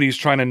nobody's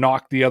trying to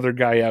knock the other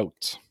guy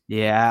out.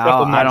 Yeah,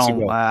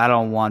 I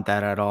don't want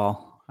that at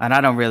all. And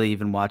I don't really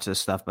even watch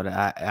this stuff, but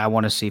I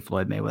want to see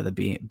Floyd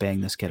Mayweather bang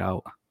this kid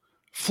out.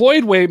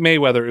 Floyd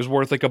Mayweather is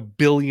worth like $1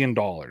 billion.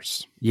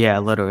 Yeah,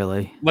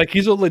 literally. Like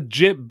he's a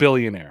legit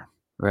billionaire.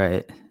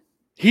 Right.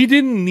 He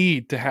didn't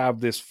need to have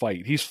this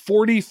fight. He's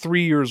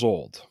 43 years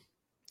old.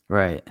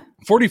 Right.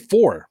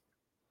 44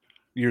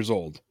 years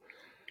old.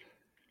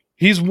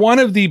 He's one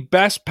of the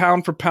best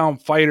pound for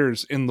pound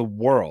fighters in the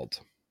world.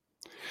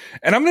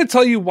 And I'm going to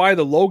tell you why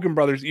the Logan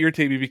brothers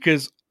irritate me,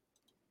 because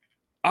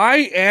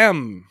I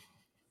am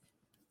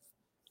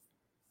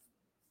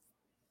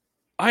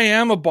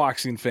a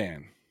boxing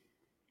fan.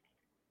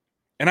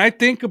 And I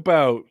think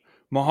about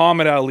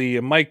Muhammad Ali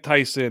and Mike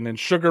Tyson and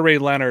Sugar Ray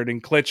Leonard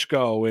and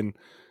Klitschko and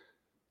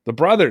the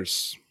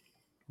brothers,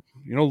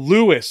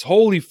 Lewis,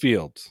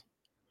 Holyfield,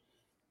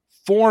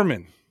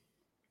 Foreman,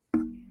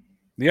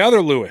 the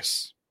other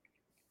Lewis.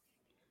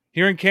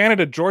 Here in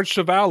Canada, George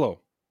Chuvalo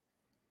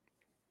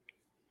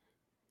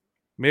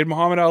made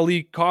Muhammad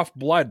Ali cough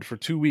blood for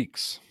 2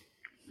 weeks.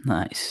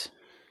 Nice.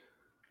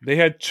 They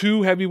had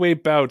 2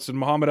 heavyweight bouts, and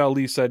Muhammad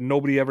Ali said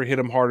nobody ever hit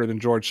him harder than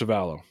George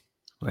Chuvalo.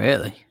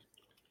 Really?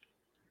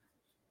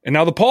 And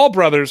now the Paul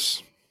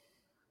brothers.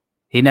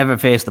 He never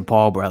faced the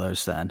Paul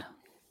brothers then.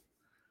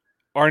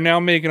 Are now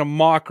making a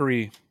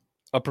mockery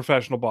of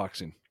professional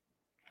boxing.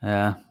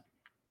 Yeah.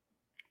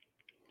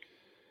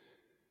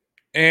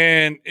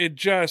 And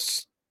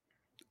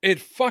it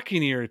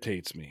fucking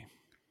irritates me.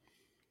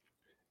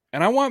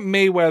 And I want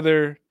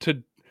Mayweather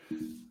to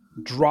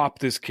drop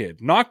this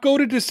kid. Not go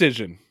to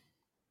decision.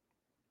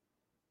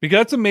 Because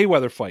that's a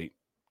Mayweather fight.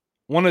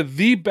 One of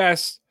the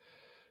best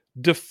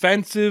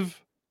defensive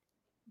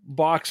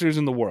boxers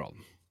in the world.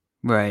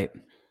 Right.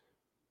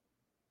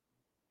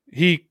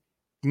 He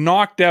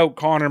knocked out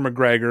Conor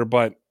McGregor,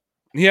 but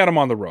he had him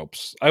on the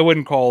ropes. I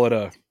wouldn't call it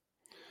a...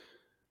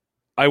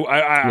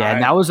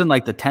 and that was in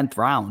like the 10th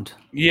round.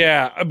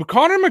 Yeah, but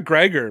Conor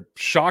McGregor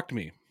shocked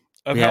me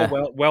of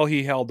how well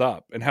he held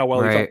up and how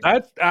well he felt.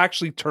 That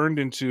actually turned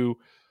into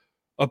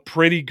a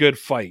pretty good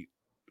fight.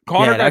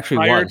 Conor got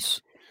actually tired.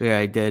 Was. Yeah,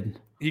 he did.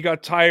 He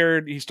got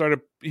tired.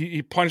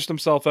 He punched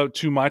himself out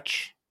too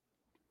much.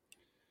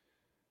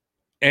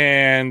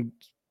 And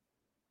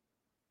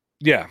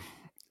yeah,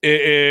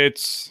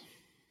 it's...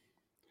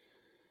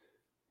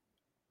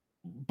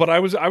 But I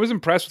was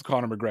impressed with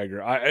Conor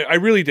McGregor. I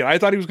really did. I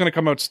thought he was going to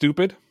come out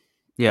stupid.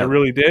 Yeah, I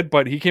really did.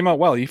 But he came out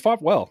well. He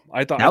fought well.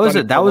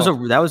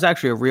 That was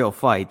actually a real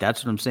fight.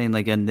 That's what I'm saying.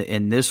 Like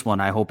in this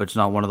one, I hope it's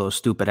not one of those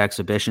stupid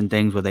exhibition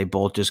things where they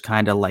both just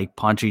kind of like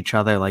punch each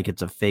other like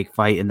it's a fake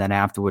fight, and then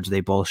afterwards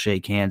they both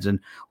shake hands and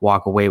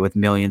walk away with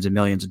millions and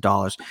millions of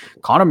dollars.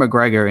 Conor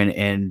McGregor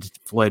and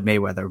Floyd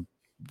Mayweather,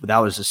 that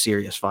was a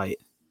serious fight.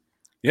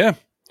 Yeah.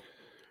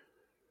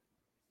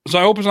 So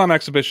I hope it's not an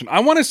exhibition. I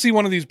want to see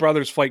one of these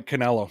brothers fight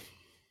Canelo.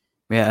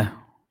 Yeah.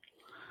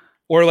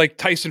 Or like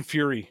Tyson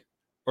Fury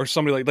or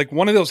somebody like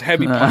one of those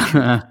heavy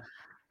punchers.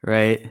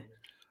 Right.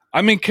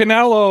 I mean,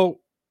 Canelo,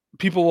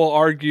 people will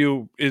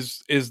argue,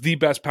 is the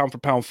best pound for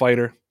pound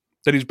fighter,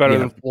 that he's better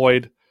than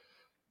Floyd.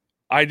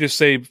 I just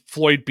say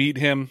Floyd beat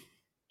him.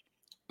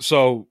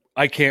 So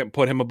I can't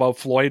put him above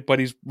Floyd, but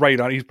he's right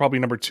on. He's probably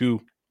number 2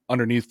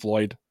 underneath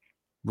Floyd.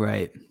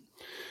 Right.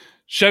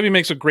 Chevy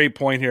makes a great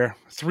point here.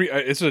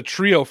 It's a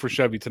trio for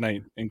Chevy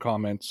tonight in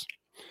comments.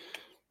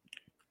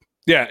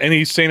 Yeah, and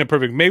he's saying it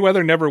perfect.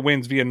 Mayweather never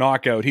wins via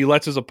knockout. He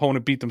lets his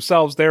opponent beat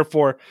themselves.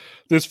 Therefore,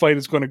 this fight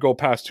is going to go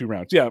past 2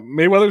 rounds. Yeah,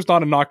 Mayweather's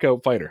not a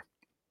knockout fighter.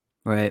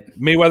 Right.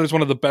 Mayweather's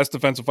one of the best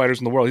defensive fighters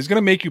in the world. He's going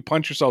to make you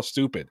punch yourself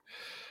stupid.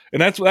 And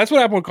that's what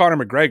happened with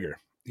Conor McGregor.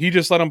 He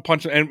just let him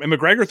punch. And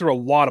McGregor threw a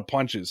lot of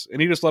punches.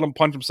 And he just let him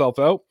punch himself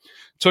out.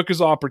 Took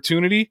his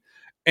opportunity.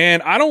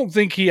 And I don't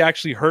think he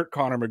actually hurt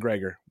Conor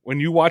McGregor. When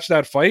you watch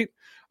that fight,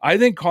 I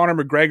think Conor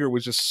McGregor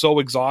was just so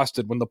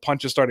exhausted when the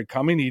punches started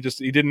coming. He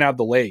didn't have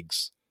the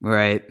legs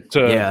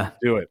to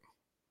do it.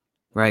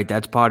 Right.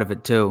 That's part of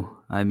it too.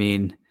 I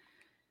mean,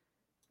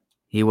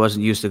 he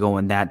wasn't used to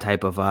going that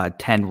type of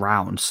 10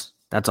 rounds.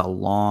 That's a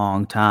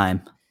long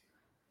time.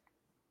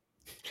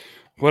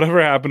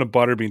 Whatever happened to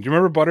Butterbean? Do you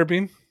remember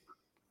Butterbean?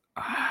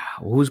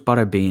 Who's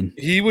Butterbean?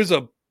 He was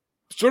a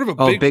sort of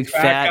a big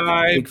fat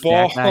guy,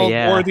 bald,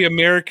 or the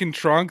American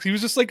trunks. He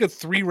was just like a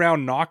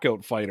 3-round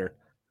knockout fighter.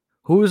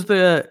 Who's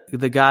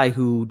the guy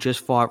who just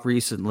fought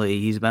recently?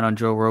 He's been on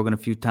Joe Rogan a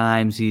few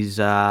times. He's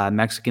a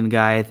Mexican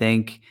guy, I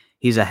think.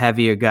 He's a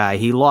heavier guy.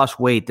 He lost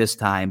weight this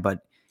time, but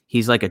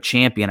he's like a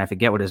champion. I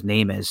forget what his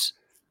name is.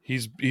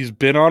 He's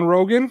been on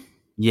Rogan?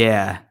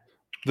 Yeah.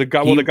 The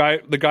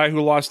guy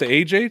who lost to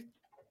AJ?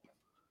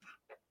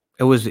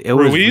 It was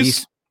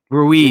Ruiz,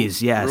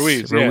 yes.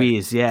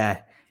 Ruiz,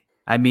 yeah.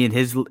 I mean,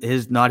 his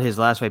not his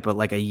last fight, but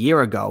like a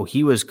year ago,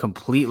 he was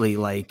completely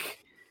like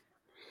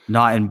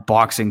not in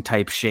boxing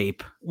type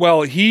shape.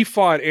 Well, he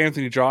fought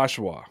Anthony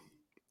Joshua,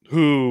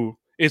 who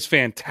is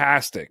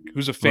fantastic,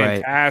 who's a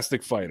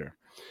fantastic fighter.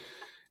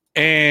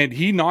 And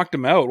he knocked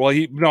him out. Well,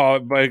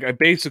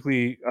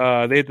 basically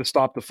they had to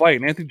stop the fight.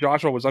 And Anthony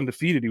Joshua was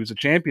undefeated. He was a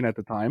champion at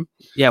the time.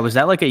 Yeah, was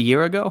that like a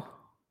year ago?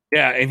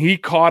 Yeah, and the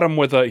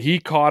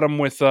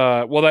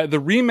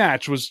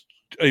rematch was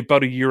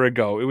about a year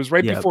ago. It was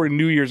right before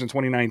New Year's in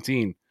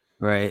 2019.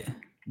 Right.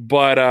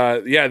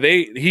 But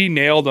he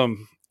nailed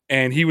him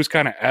and he was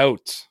kind of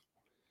out.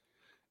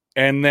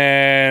 And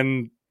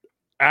then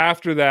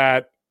after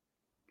that,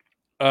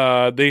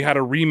 they had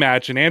a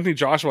rematch and Anthony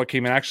Joshua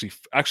came and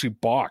actually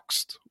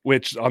boxed,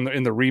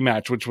 in the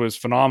rematch, which was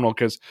phenomenal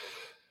because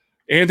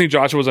Anthony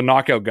Joshua was a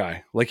knockout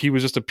guy. Like he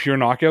was just a pure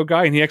knockout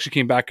guy, and he actually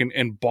came back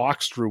and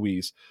boxed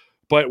Ruiz.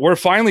 But we're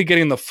finally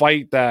getting the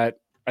fight that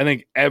I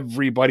think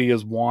everybody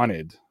has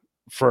wanted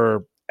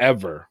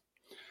forever.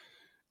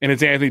 And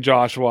it's Anthony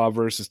Joshua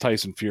versus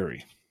Tyson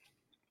Fury.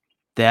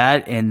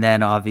 That, and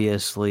then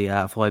obviously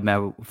Floyd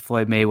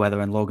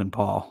Mayweather and Logan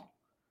Paul.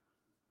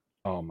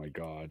 Oh my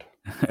God.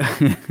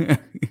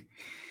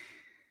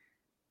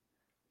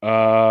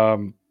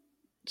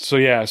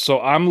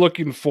 So I'm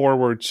looking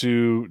forward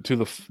to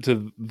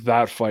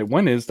that fight.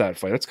 When is that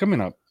fight? That's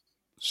coming up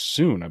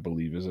soon, I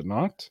believe, is it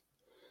not?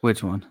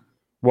 Which one?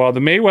 Well,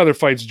 the Mayweather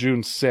fight's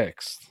June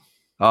 6th.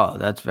 Oh,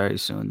 that's very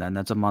soon then.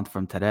 That's a month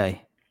from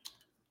today.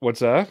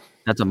 What's that?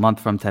 That's a month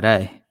from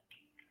today.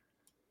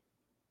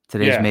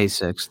 Today's May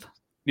 6th.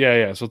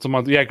 Yeah. So it's a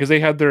month. Yeah, because they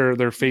had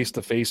their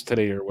face-to-face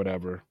today or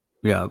whatever.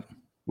 Yeah.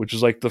 Which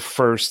is like the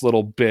first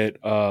little bit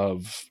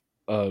of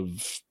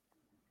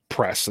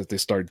press that they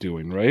start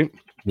doing, right?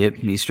 Yep.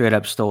 He straight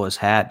up stole his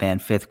hat, man,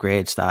 5th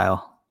grade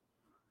style.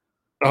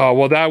 Oh,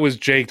 well, that was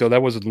Jake, though.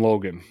 That wasn't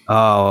Logan.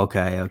 Oh,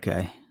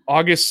 okay.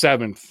 August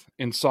 7th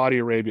in Saudi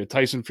Arabia,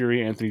 Tyson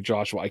Fury, Anthony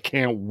Joshua. I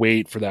can't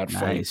wait for that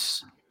fight.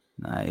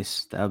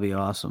 Nice. That'll be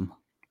awesome.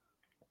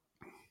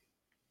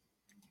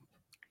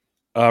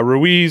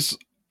 Ruiz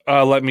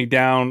let me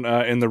down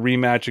in the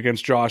rematch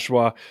against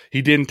Joshua.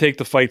 He didn't take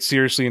the fight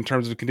seriously in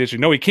terms of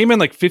conditioning. No, he came in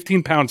like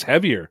 15 pounds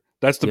heavier.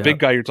 That's the big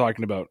guy you're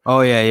talking about.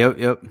 Oh, yeah,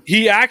 yep.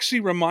 He actually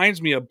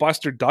reminds me of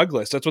Buster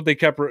Douglas. That's what they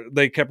kept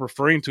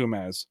referring to him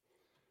as.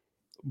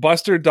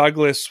 Buster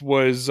Douglas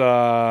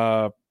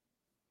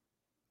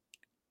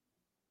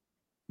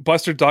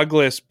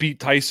beat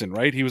Tyson,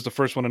 right? He was the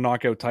first one to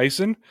knock out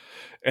Tyson,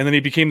 and then he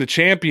became the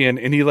champion,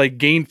 and he like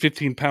gained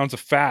 15 pounds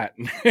of fat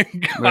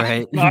and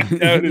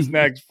knocked out his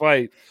next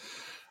fight.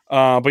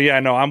 But yeah,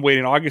 no, I'm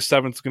waiting. August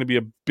 7th is going to be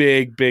a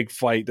big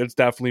fight. That's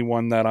definitely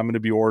one that I'm going to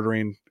be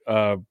ordering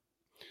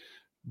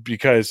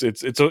because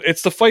it's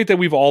the fight that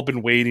we've all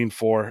been waiting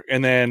for.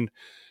 And then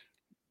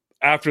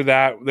after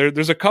that,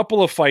 there's a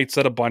couple of fights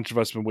that a bunch of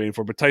us have been waiting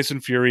for, but Tyson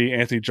Fury,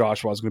 Anthony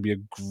Joshua is going to be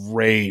a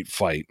great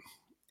fight.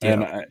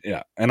 And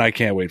and I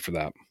can't wait for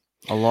that.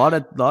 A lot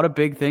of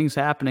big things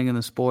happening in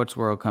the sports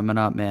world coming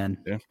up, man.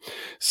 Yeah.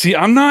 See,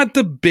 I'm not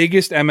the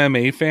biggest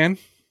MMA fan.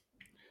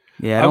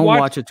 Yeah, I don't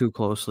watch it too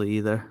closely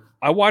either.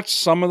 I watch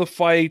some of the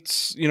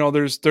fights. You know,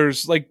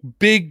 there's like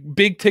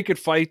big ticket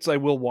fights I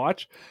will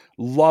watch.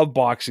 Love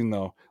boxing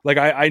though. Like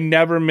I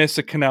never miss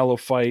a Canelo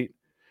fight.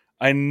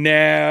 I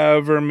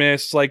never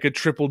miss like a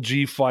Triple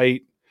G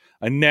fight.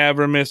 I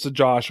never miss a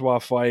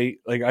Joshua fight.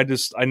 Like I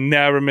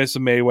never miss a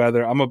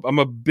Mayweather. I'm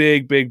a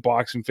big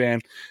boxing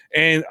fan,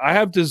 and I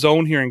have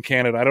DAZN here in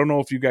Canada. I don't know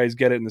if you guys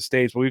get it in the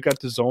States, but we've got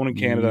DAZN in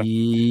Canada.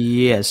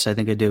 Yes, I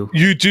think I do.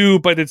 You do,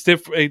 but it's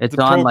different. It's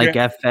on like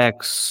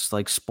FX,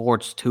 like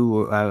Sports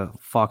 2,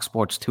 Fox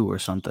Sports 2 or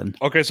something.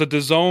 Okay, so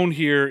DAZN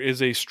here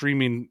is a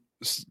streaming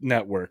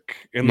network,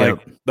 and like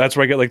that's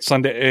where I get like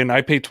Sunday, and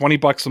I pay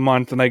 $20 a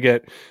month, and I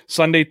get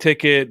Sunday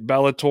Ticket,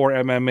 Bellator,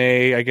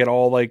 MMA. I get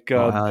all like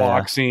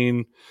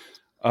boxing.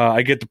 Yeah.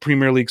 I get the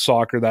Premier League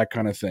soccer, that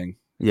kind of thing.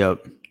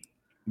 Yep.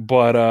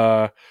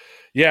 But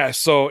yeah,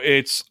 so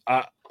it's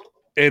so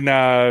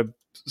I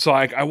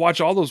watch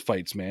all those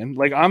fights, man.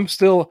 Like I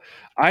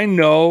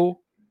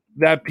know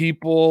that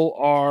people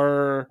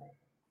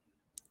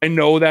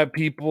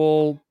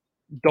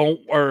don't,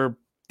 or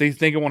they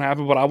think it won't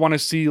happen, but I want to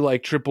see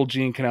like Triple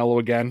G and Canelo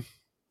again.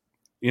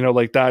 You know,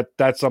 like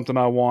that's something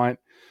I want.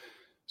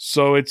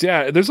 So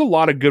there's a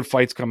lot of good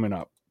fights coming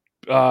up.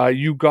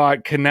 You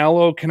got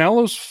Canelo.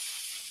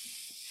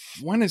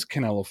 When is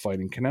Canelo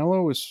fighting?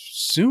 Canelo is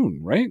soon,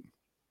 right?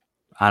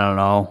 I don't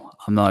know.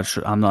 I'm not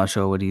sure. I'm not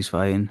sure what he's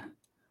fighting.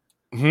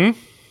 I'm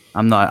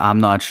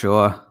not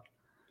sure.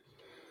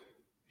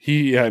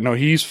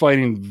 He's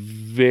fighting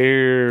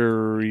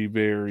very,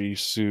 very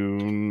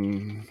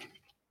soon.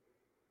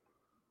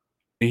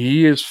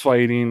 He is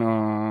fighting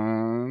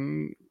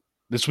on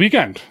this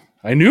weekend.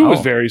 I knew it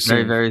was very soon.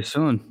 Very, very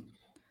soon.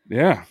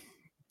 Yeah.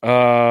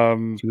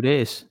 2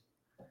 days.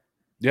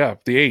 Yeah,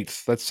 the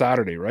 8th. That's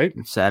Saturday, right?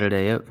 It's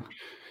Saturday, yep.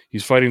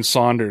 He's fighting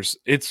Saunders.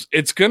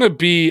 It's going to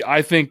be,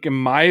 I think, in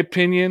my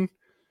opinion,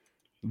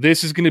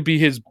 this is going to be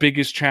his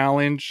biggest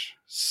challenge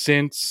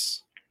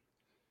since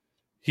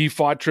he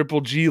fought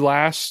Triple G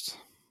last,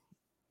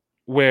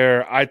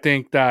 where I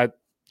think that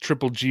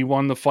Triple G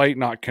won the fight,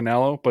 not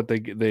Canelo, but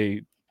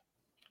they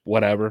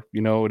whatever,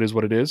 it is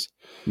what it is.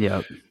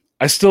 Yeah.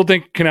 I still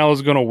think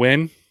Canelo's going to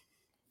win.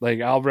 Like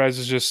Alvarez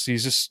is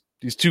he's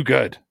too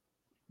good.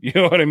 You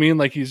know what I mean?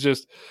 Like he's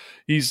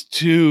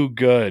too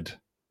good.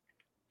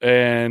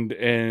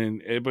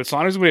 But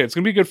Saunders, it's going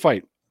to be a good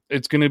fight.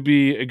 It's going to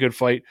be a good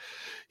fight.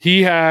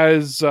 He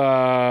has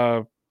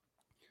Canelo's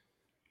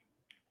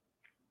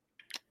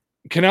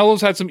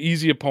had some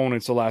easy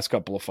opponents the last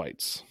couple of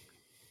fights.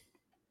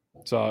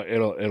 So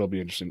it'll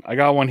be interesting. I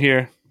got one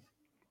here.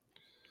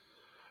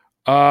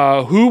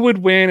 Who would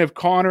win if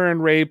Connor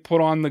and Ray put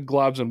on the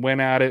gloves and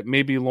went at it?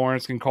 Maybe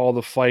Lawrence can call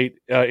the fight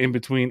in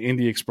between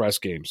Indy Express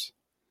games.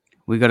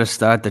 We got to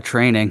start the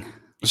training.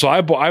 So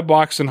I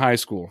boxed in high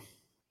school.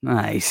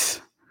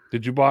 Nice.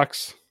 Did you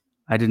box?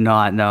 I did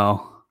not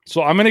know.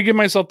 So I'm going to give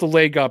myself the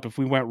leg up if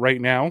we went right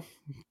now.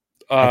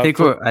 I think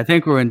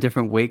we're in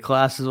different weight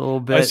classes a little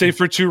bit. I say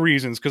for two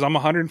reasons, because I'm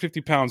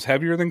 150 pounds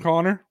heavier than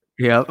Connor.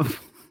 Yep.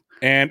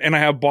 And I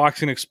have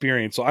boxing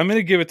experience, so I'm going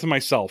to give it to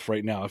myself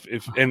right now.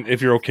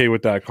 If you're okay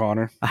with that,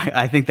 Connor,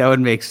 I think that would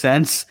make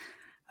sense.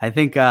 I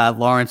think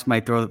Lawrence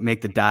might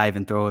make the dive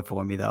and throw it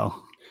for me though.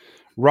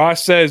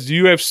 Ross says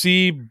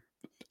UFC,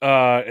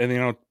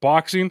 and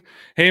boxing.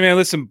 Hey man,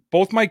 listen,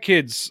 both my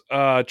kids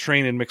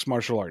train in mixed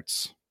martial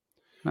arts.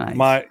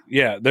 Nice.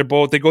 They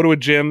go to a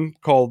gym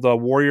called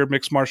Warrior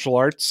Mixed Martial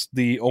Arts.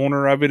 The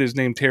owner of it is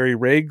named Terry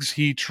Riggs.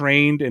 He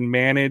trained and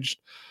managed.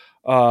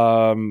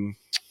 What's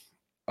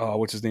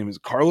his name? Is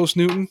Carlos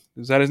Newton?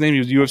 Is that his name? He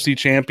was UFC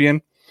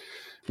champion.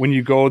 When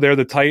you go there,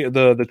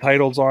 the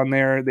titles on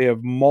there, they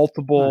have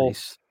multiple.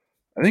 Nice.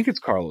 I think it's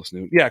Carlos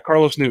Newton. Yeah,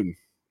 Carlos Newton.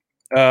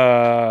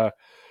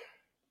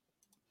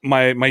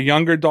 My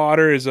younger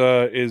daughter is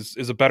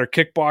a better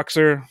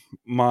kickboxer.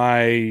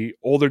 My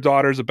older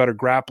daughter is a better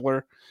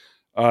grappler.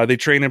 They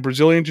train in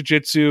Brazilian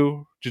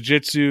jiu-jitsu,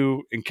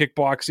 and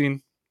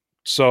kickboxing.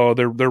 So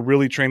they're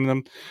really training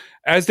them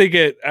because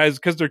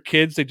they're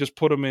kids. They just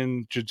put them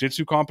in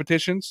jiu-jitsu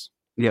competitions.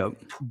 Yep.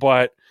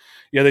 But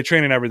yeah, they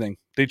train in everything.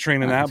 They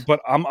train in that.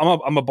 But I'm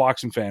a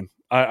boxing fan.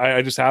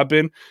 I just have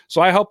been.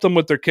 So I help them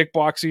with their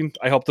kickboxing.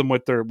 I help them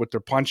with their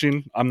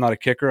punching. I'm not a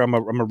kicker. I'm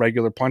a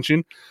regular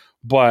punching.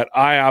 But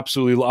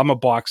I'm a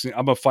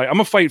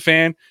fight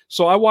fan.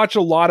 So I watch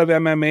a lot of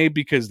MMA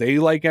because they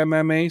like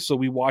MMA. So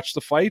we watch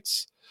the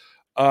fights.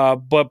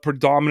 But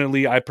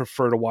predominantly I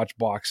prefer to watch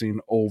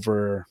boxing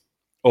over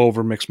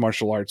mixed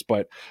martial arts.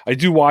 But I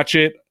do watch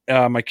it.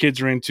 My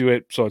kids are into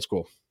it, so it's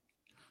cool.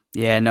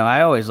 Yeah, no,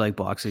 I always like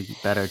boxing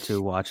better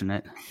too, watching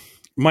it.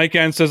 Mike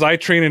N says, I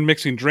train in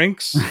mixing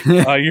drinks.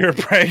 You're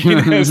bragging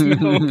has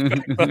no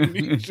effect on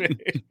me, Jay.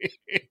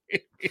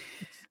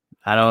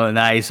 I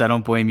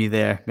don't blame you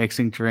there.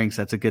 Mixing drinks,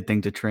 that's a good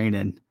thing to train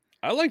in.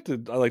 I like to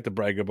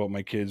brag about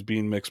my kids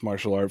being mixed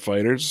martial art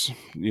fighters.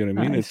 You know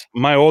what I mean? Nice. It's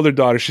my older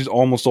daughter, she's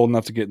almost old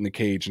enough to get in the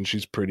cage, and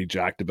she's pretty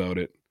jacked about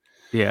it.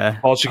 Yeah.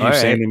 All she keeps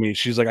saying to me,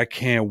 she's like, I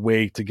can't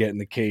wait to get in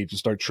the cage and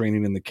start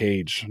training in the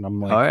cage. And I'm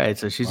like, all right,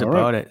 so she's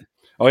about it.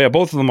 Oh yeah,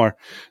 both of them are.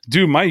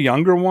 Dude, my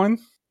youngest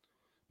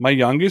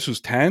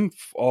who's 10,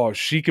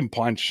 she can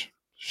punch.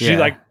 She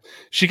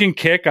can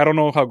kick. I don't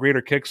know how great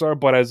her kicks are,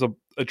 but as a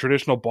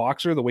traditional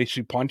boxer, the way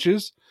she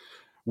punches,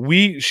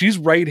 She's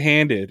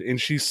right-handed and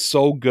she's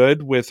so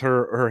good with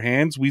her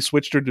hands. We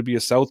switched her to be a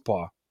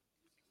southpaw.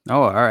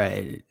 Oh, all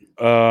right.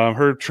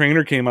 Her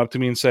trainer came up to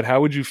me and said,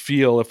 "How would you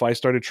feel if I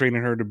started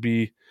training her to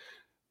be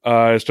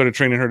a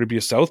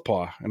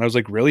southpaw?" And I was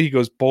like, "Really?" He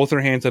goes, "Both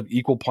her hands have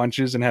equal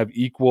punches and have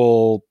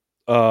equal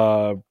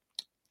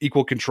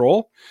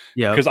control."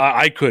 Yeah. Because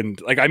I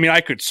couldn't. Like, I mean, I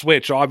could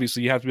switch.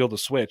 Obviously, you have to be able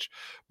to switch.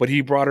 But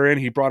he brought her in.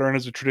 He brought her in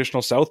as a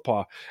traditional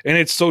southpaw, and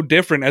it's so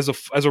different as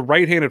a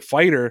right-handed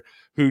fighter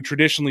who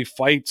traditionally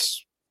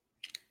fights,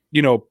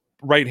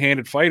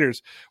 right-handed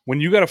fighters. When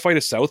you got to fight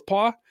a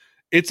southpaw,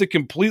 it's a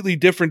completely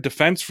different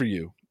defense for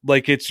you.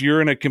 Like,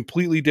 you're in a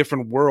completely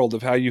different world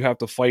of how you have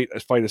to fight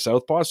a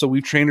southpaw. So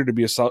we've trained her to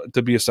be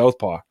a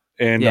southpaw,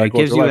 and Yeah, it go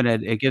gives through you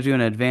life. it gives you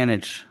an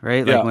advantage,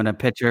 right? Yeah. Like when a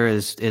pitcher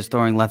is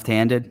throwing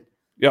left-handed.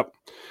 Yep.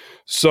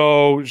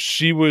 So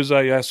she was,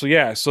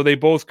 so they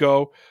both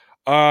go.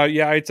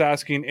 It's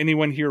asking,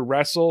 anyone here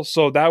wrestle?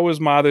 So that was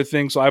my other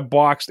thing. So I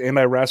boxed and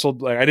I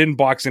wrestled. Like, I didn't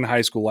box in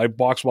high school. I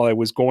boxed while I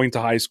was going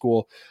to high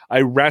school. I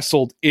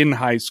wrestled in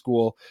high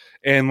school,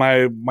 and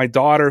my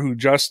daughter, who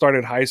just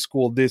started high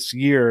school this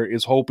year,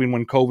 is hoping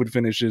when COVID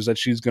finishes that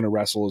she's going to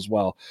wrestle as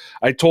well.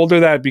 I told her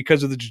that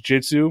because of the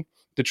jiu-jitsu,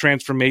 the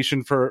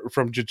transformation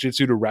from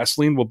jiu-jitsu to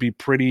wrestling will be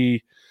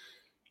pretty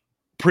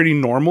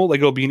normal. Like,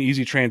 it'll be an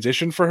easy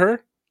transition for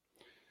her.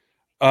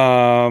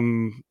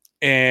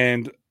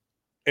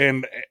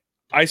 And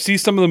I see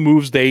some of the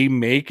moves they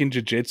make in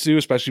jiu-jitsu,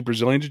 especially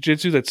Brazilian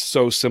jiu-jitsu, that's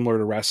so similar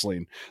to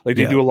wrestling. Like,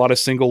 they do a lot of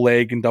single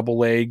leg and double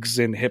legs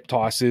and hip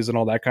tosses and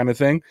all that kind of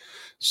thing.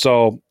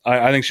 So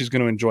I think she's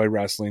going to enjoy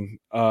wrestling.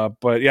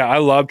 But yeah, I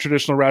love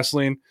traditional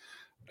wrestling,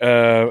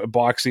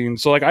 boxing.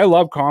 So, like, I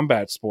love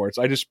combat sports.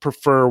 I just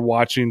prefer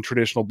watching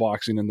traditional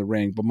boxing in the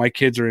ring. But my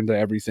kids are into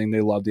everything.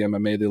 They love the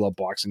MMA. They love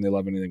boxing. They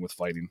love anything with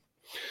fighting.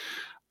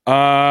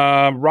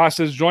 Ross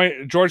says,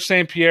 George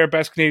St. Pierre,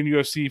 best Canadian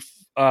UFC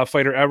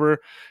fighter ever.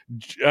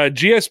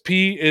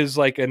 GSP is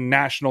like a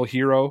national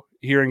hero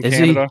here in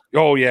Canada.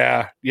 Oh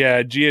yeah,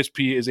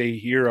 GSP is a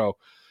hero.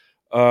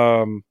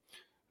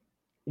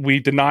 We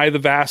deny the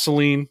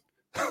Vaseline,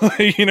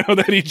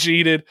 that he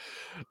cheated.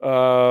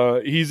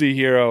 He's a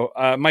hero.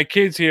 My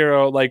kid's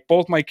hero. Like,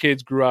 both my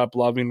kids grew up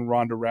loving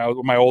Ronda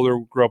Rousey. My older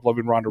grew up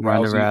loving Ronda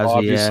Rousey,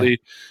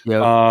 obviously.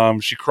 Yeah.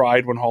 Yep. She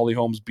cried when Holly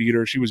Holmes beat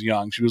her. She was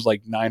young. She was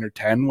like 9 or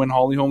 10 when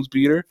Holly Holmes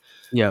beat her.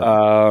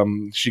 Yeah.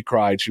 She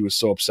cried. She was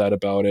so upset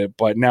about it.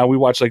 But now we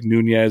watch like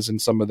Nunez and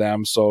some of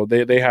them. So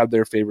they have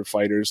their favorite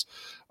fighters.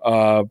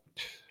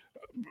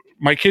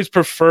 My kids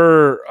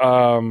prefer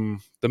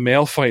the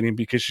male fighting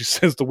because she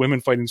says the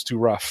women fighting is too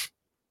rough.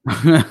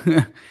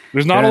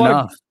 There's not a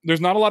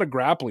lot of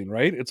grappling,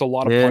 right? It's a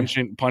lot of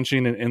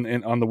punching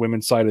and on the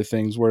women's side of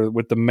things, where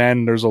with the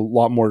men there's a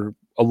lot more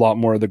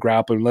of the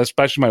grappling,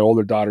 especially my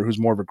older daughter, who's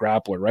more of a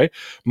grappler, right?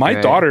 My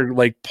daughter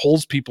like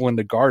pulls people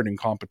into guard in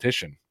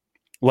competition.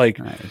 Like,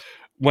 nice.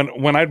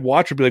 When I'd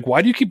watch her, be like,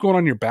 why do you keep going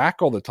on your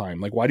back all the time?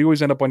 Like, why do you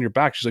always end up on your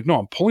back? She's like, no,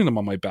 I'm pulling them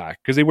on my back,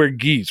 because they wear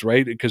gis,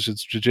 right? Because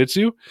it's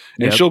jiu-jitsu.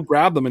 And she'll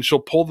grab them and she'll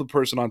pull the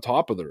person on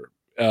top of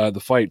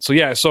the fight. So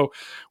yeah, so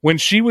when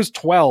she was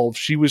 12,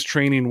 she was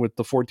training with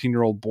the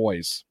 14-year-old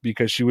boys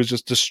because she was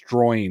just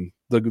destroying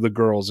the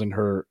girls at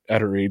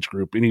her age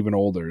group and even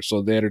older.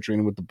 So they had her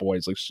training with the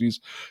boys. Like, she's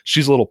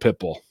a little pit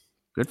bull.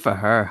 Good for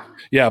her.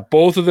 Yeah,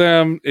 both of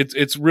them.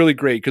 It's really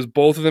great because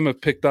both of them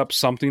have picked up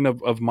something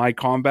of my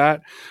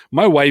combat.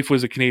 My wife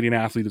was a Canadian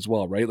athlete as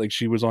well, right? Like,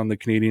 she was on the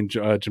Canadian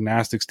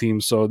gymnastics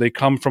team. So they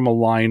come from a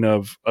line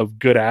of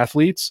good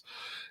athletes.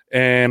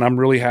 And I'm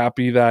really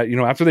happy that,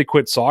 after they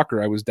quit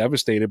soccer, I was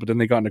devastated, but then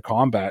they got into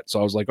combat. So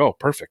I was like, oh,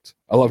 perfect.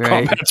 I love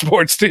combat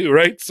sports too,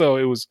 right? So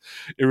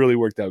it really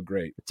worked out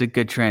great. It's a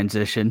good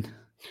transition.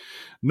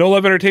 No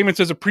Love Entertainment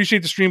says,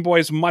 appreciate the stream,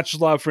 boys. Much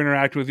love for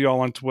interacting with you all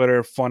on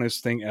Twitter.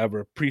 Funnest thing ever.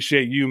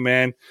 Appreciate you,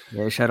 man.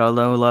 Yeah, shout out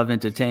No Love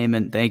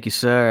Entertainment. Thank you,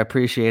 sir. I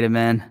appreciate it,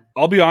 man.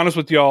 I'll be honest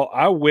with y'all.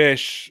 I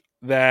wish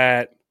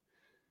that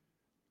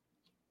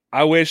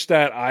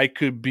I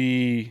could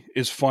be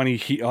as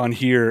funny on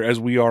here as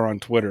we are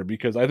on Twitter,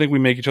 because I think we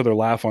make each other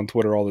laugh on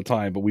Twitter all the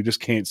time, but we just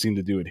can't seem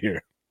to do it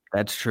here.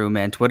 That's true,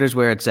 man. Twitter's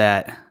where it's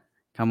at.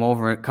 Come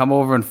over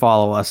and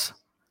follow us.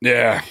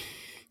 Yeah.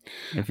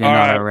 If you're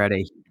not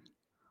already.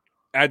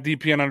 At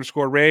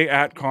DPN_Ray,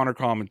 at Connor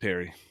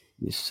Commentary.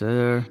 Yes,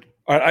 sir.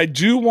 All right, I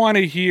do want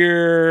to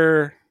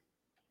hear...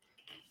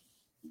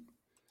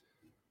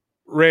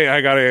 Ray,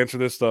 I got to answer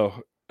this, though.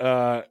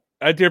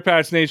 At Dear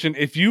Pats Nation,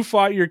 if you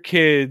fought your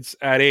kids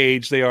at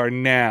age they are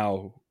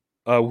now,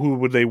 who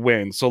would they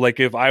win? So, like,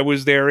 if I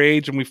was their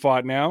age and we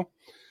fought now,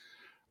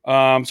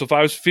 so if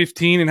I was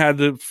 15 and had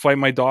to fight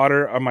my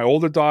daughter or my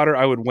older daughter,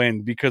 I would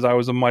win because I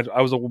was a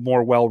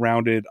more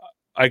well-rounded.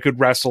 I could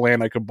wrestle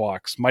and I could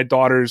box. My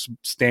daughter's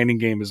standing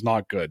game is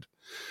not good.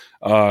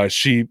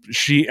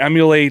 She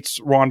emulates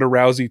Ronda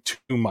Rousey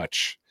too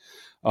much.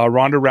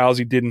 Ronda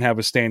Rousey didn't have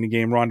a standing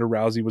game. Ronda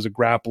Rousey was a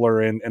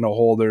grappler and a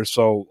holder.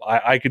 So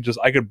I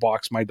could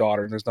box my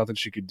daughter and there's nothing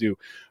she could do.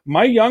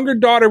 My younger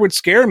daughter would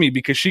scare me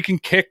because she can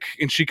kick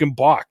and she can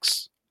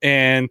box.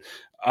 And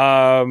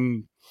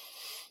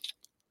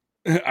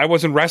I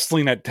wasn't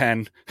wrestling at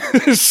 10.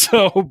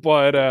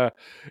 But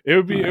it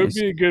would be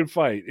a good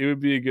fight. It would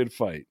be a good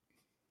fight.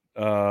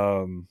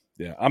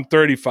 Yeah, I'm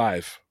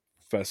 35,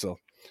 Fessel.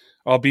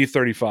 I'll be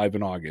 35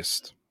 in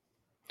August.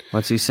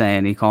 What's he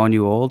saying? He calling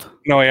you old?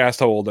 No, I asked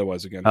how old I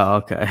was again. Oh,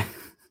 okay.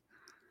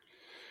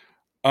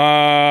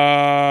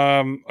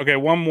 Okay,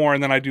 one more,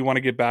 and then I do want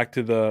to get back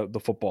to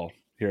the football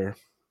here.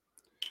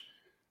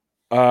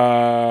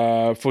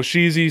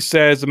 Foshizi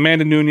says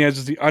Amanda Nunes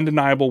is the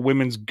undeniable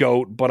women's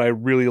GOAT, but I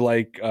really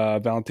like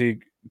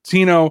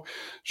Valentino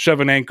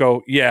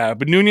Shevchenko. Yeah,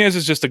 but Nunes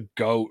is just a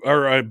GOAT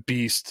or a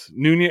beast.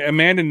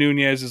 Amanda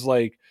Nunes is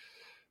like,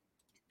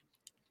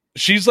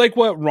 she's like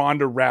what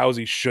Ronda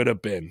Rousey should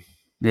have been.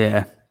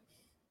 Yeah.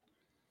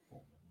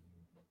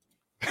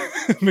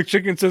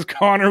 McChicken says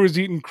Connor was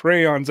eating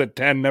crayons at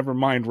 10. Never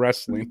mind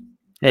wrestling.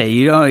 Hey,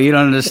 you don't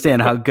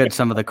understand how good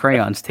some of the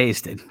crayons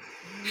tasted.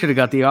 Should have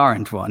got the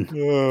orange one.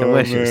 Oh,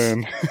 delicious.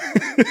 Man.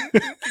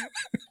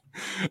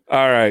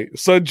 All right.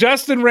 So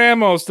Justin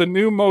Ramos, the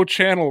new Mo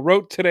channel,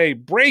 wrote today,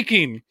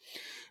 breaking.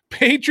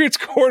 Patriots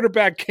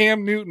quarterback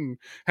Cam Newton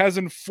has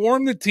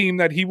informed the team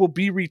that he will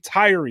be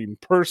retiring,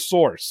 per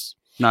source.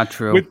 Not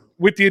true.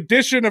 With the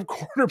addition of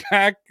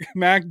quarterback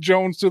Mac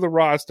Jones to the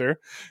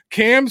roster,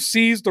 Cam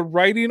sees the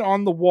writing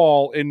on the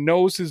wall and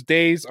knows his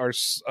days are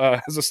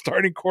as a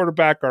starting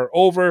quarterback are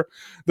over.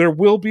 There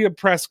will be a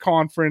press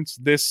conference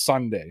this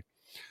Sunday.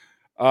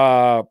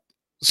 So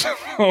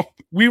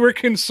we were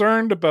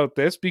concerned about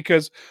this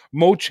because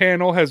Mo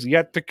Channel has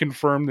yet to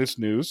confirm this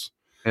news.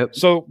 Yep.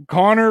 So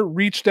Connor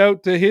reached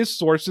out to his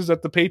sources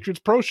at the Patriots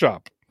Pro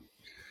Shop.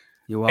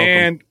 You're welcome.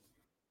 And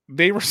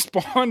they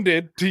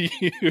responded to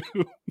you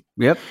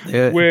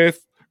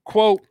with,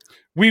 quote,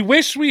 "We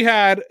wish we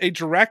had a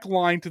direct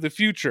line to the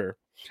future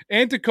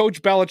and to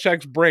Coach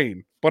Belichick's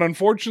brain, but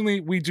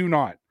unfortunately we do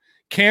not.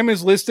 Cam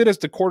is listed as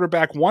the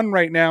quarterback 1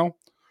 right now.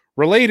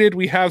 Related,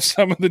 we have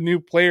some of the new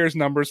players'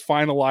 numbers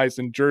finalized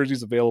and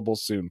jerseys available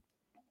soon."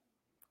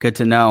 Good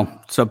to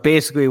know. So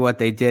basically what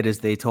they did is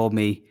they told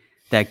me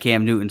that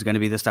Cam Newton's going to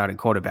be the starting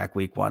quarterback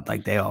week 1,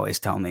 like they always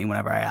tell me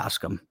whenever I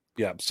ask them.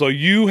 Yeah, so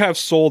you have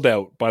sold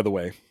out, by the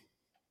way.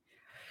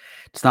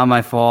 It's not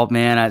my fault,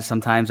 man.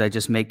 Sometimes I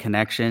just make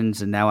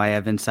connections, and now I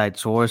have inside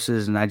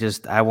sources, and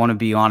I want to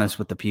be honest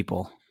with the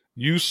people.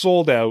 You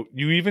sold out.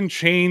 You even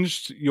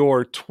changed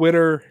your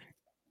Twitter.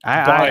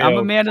 I'm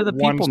a man of the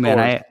people,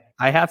 man.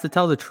 I have to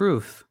tell the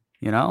truth,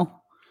 you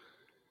know?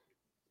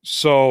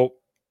 So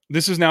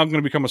this is now going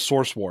to become a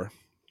source war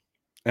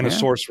and a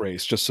source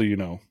race, just so you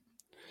know.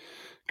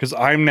 Because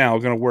I'm now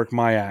going to work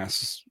my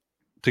ass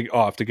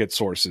off to get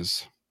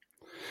sources.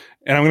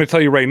 And I'm going to tell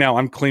you right now,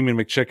 I'm claiming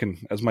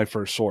McChicken as my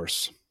first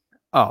source.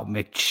 Oh,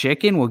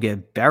 McChicken will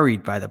get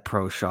buried by the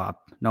Pro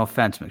Shop. No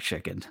offense,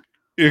 McChicken.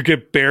 You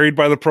get buried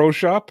by the Pro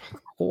Shop? Of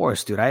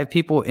course, dude. I have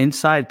people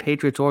inside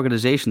Patriots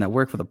organization that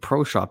work for the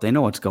Pro Shop. They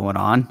know what's going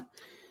on.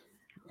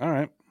 All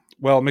right.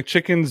 Well,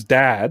 McChicken's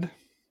dad.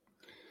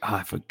 Oh,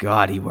 I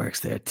forgot he works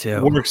there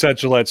too. Works at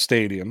Gillette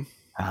Stadium.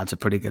 That's a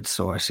pretty good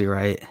source. You're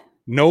right.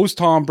 Knows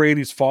Tom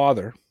Brady's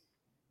father.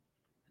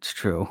 It's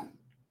true.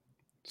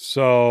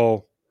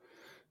 So,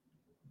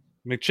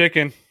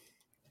 McChicken,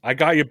 I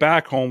got you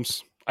back,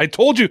 Holmes. I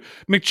told you,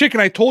 McChicken,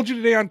 I told you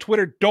today on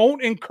Twitter,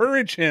 don't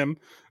encourage him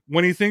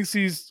when he thinks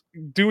he's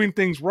doing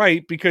things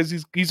right because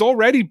he's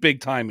already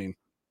big timing.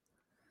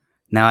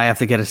 Now I have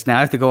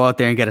to go out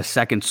there and get a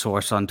second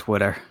source on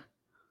Twitter.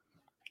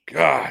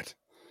 God.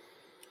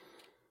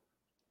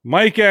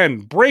 Mike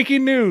N,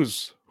 breaking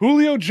news.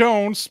 Julio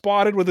Jones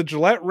spotted with a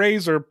Gillette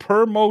razor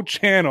per Mo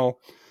channel.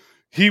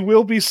 He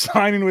will be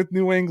signing with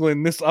New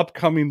England this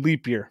upcoming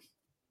leap year.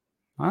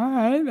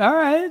 All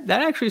right.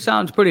 That actually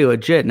sounds pretty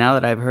legit now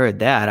that I've heard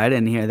that. I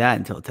didn't hear that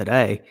until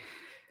today.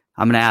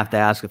 I'm going to have to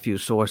ask a few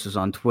sources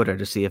on Twitter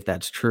to see if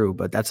that's true,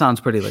 but that sounds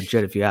pretty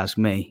legit if you ask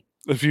me.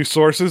 A few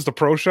sources, the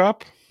Pro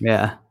Shop?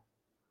 Yeah.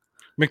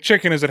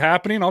 McChicken, is it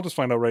happening? I'll just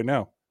find out right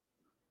now.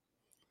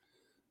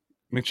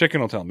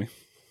 McChicken will tell me.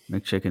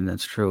 McChicken,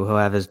 that's true. He'll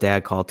have his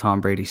dad call Tom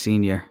Brady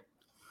Sr.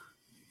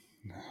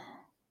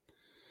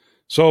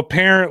 So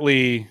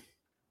apparently,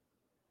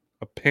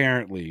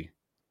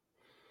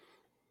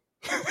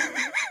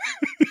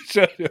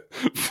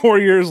 4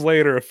 years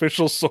later,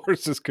 official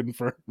sources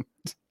confirmed.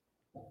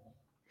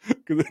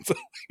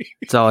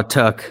 That's all it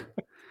took.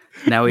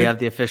 Now we have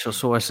the official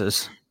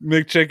sources.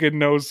 McChicken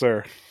knows,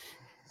 sir.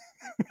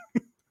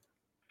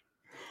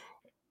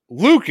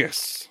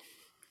 Lucas,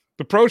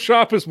 the Pro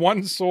Shop is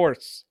one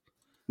source.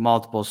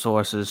 Multiple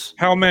sources.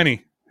 How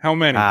many?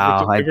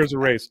 There's a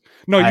race.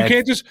 No,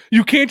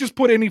 you can't just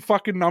put any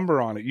fucking number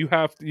on it. You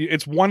have to,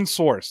 it's one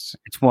source.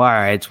 It's all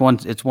right. It's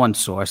one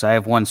source. I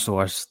have one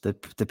source. The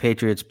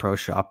Patriots Pro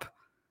Shop.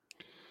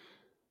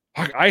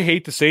 I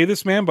hate to say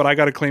this, man, but I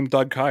got to claim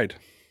Doug Kyde.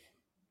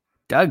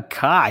 Doug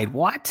Kyde,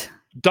 what?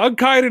 Doug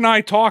Kyde and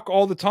I talk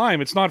all the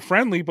time. It's not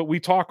friendly, but we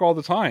talk all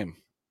the time.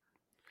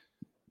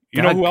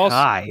 You know who else?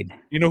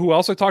 You know who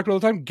else I talk to all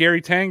the time? Gary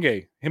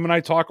Tanguay. Him and I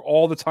talk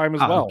all the time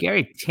as well.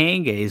 Gary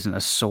Tanguay isn't a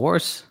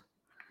source.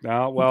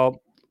 But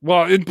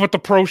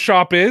the Pro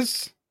Shop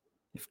is.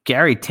 If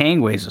Gary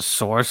Tangway's a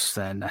source,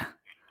 then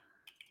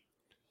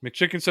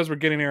McChicken says we're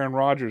getting Aaron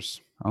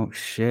Rodgers. oh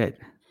shit!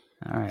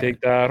 All right,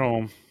 Take that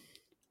home.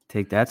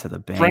 Take that to the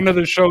bank. Friend of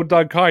the show,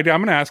 Doug Kai. I'm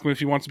going to ask him if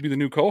he wants to be the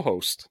new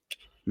co-host.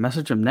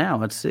 Message him now.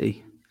 Let's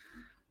see.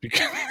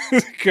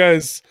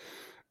 Because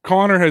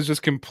Connor has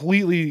just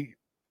completely,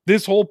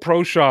 this whole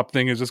pro shop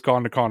thing has just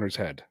gone to Connor's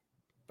head.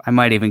 I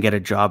might even get a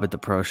job at the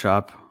pro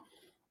shop.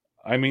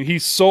 I mean,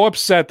 he's so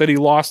upset that he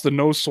lost the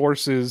No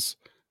Sources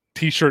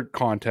t-shirt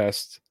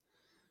contest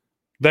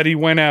that he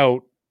went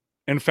out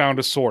and found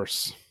a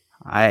source.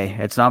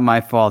 It's not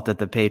my fault that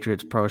the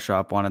Patriots pro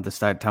shop wanted to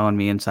start telling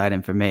me inside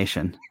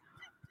information.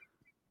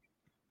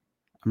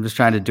 I'm just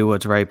trying to do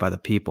what's right by the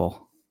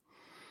people.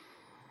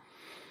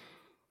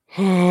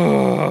 Okay,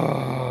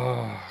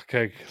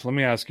 let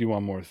me ask you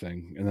one more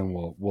thing, and then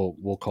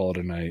we'll call it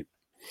a night.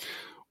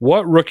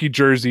 What rookie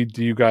jersey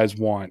do you guys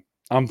want?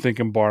 I'm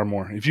thinking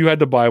Barmore. If you had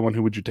to buy one,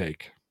 who would you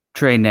take?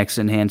 Trey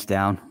Nixon, hands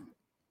down.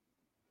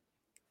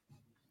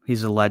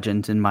 He's a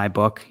legend in my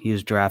book. He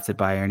was drafted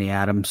by Ernie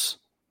Adams.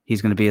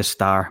 He's going to be a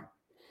star,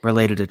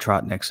 related to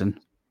Trot Nixon.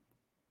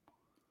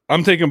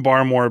 I'm taking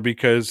Barmore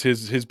because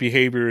his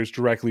behavior is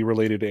directly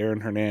related to Aaron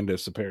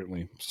Hernandez,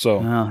 apparently. So,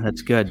 oh,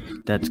 that's good.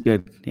 That's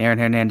good. Aaron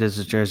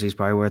Hernandez's jersey is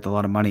probably worth a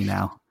lot of money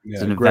now. Yeah,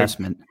 it's an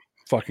investment.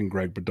 Fucking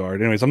Greg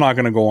Bedard. Anyways, I'm not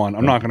going to go on.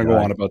 I'm not going to go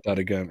on about that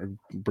again. Or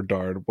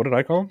Bedard. What did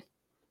I call him?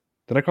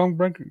 Did I call him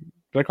Greg?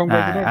 Did I call him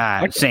Greg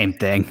Bedard? Same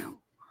thing.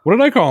 What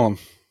did I call him?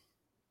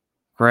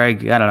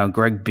 Greg. I don't know.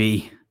 Greg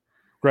B.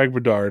 Greg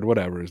Bedard.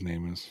 Whatever his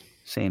name is.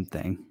 Same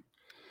thing.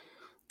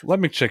 Let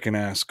McChicken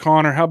ask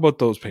Connor. How about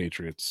those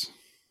Patriots?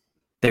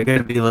 They're going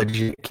to be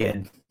legit,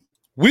 kid.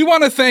 We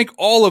want to thank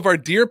all of our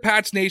Dear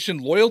Pats Nation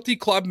Loyalty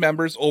Club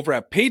members over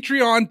at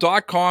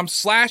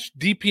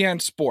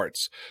patreon.com/DPN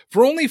Sports.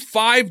 For only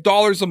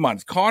 $5 a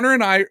month, Connor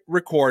and I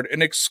record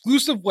an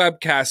exclusive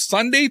webcast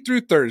Sunday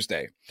through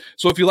Thursday.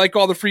 So if you like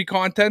all the free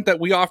content that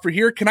we offer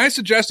here, can I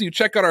suggest that you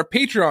check out our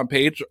Patreon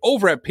page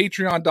over at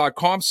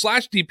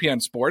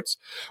patreon.com/DPN Sports.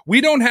 We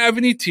don't have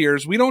any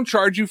tiers. We don't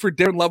charge you for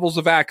different levels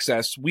of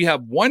access. We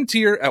have one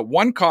tier at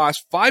one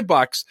cost,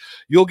 $5.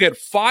 You'll get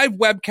 5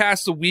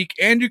 webcasts a week,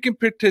 and you can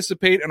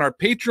participate in our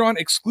Patreon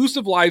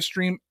exclusive live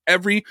stream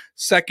every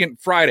second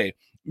Friday.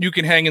 You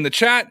can hang in the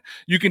chat.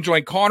 You can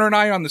join Connor and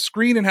I on the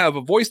screen and have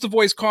a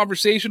voice-to-voice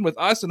conversation with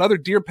us and other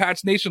Dear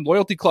Pats Nation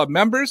Loyalty Club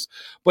members.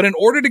 But in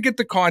order to get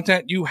the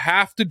content, you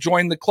have to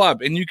join the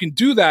club. And you can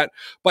do that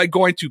by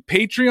going to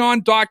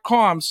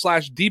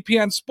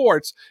patreon.com/DPN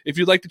Sports. If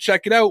you'd like to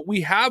check it out,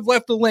 we have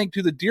left the link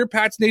to the Dear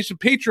Pats Nation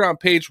Patreon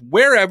page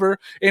wherever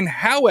and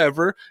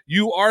however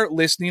you are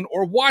listening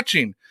or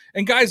watching.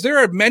 And guys, there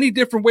are many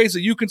different ways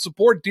that you can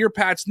support Dear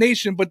Pats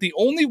Nation, but the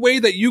only way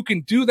that you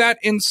can do that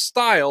in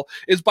style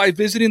is by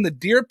visiting the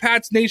Dear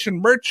Pats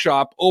Nation merch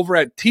shop over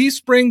at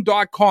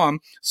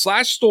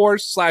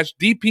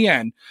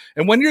teespring.com/stores/DPN.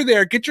 And when you're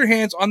there, get your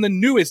hands on the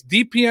newest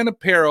DPN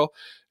apparel,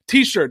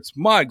 t-shirts,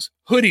 mugs,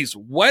 hoodies,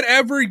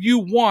 whatever you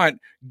want.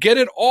 Get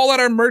it all at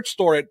our merch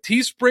store at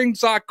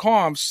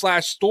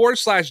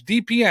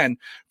teespring.com/store/DPN.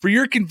 For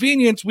your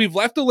convenience, we've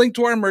left a link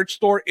to our merch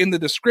store in the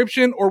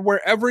description or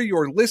wherever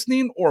you're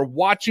listening or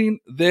watching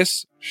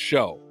this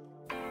show.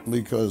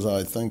 Because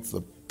I think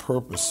the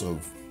purpose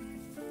of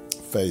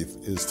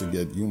faith is to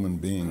get human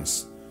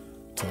beings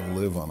to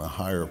live on a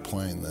higher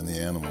plane than the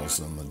animals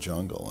in the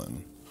jungle,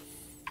 and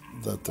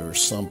that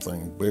there's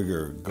something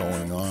bigger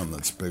going on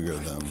that's bigger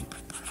than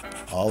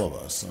all of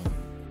us.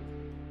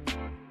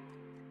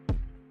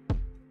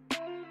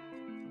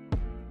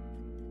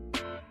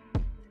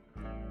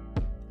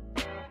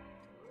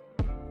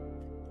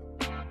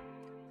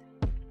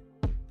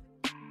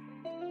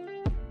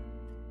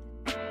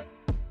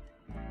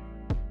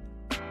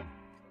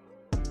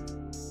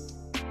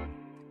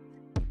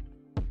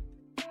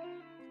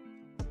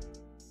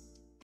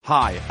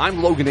 Hi,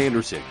 I'm Logan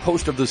Anderson,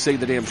 host of the Say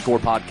the Damn Score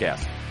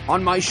podcast.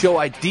 On my show,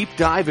 I deep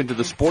dive into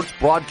the sports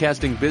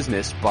broadcasting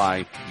business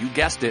by, you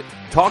guessed it,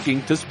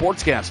 talking to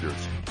sportscasters.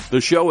 The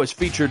show has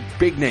featured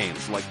big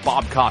names like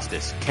Bob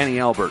Costas, Kenny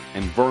Albert,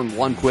 and Vern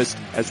Lundquist,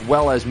 as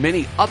well as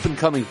many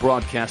up-and-coming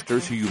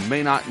broadcasters who you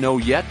may not know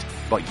yet,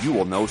 but you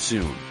will know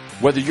soon.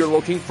 Whether you're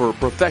looking for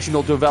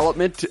professional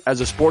development as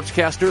a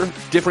sportscaster,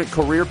 different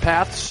career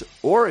paths,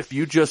 or if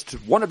you just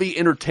want to be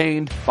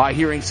entertained by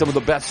hearing some of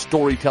the best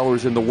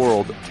storytellers in the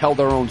world tell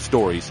their own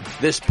stories,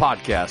 this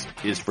podcast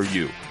is for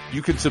you.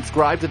 You can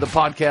subscribe to the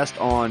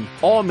podcast on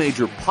all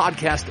major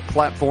podcast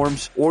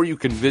platforms, or you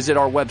can visit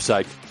our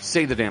website,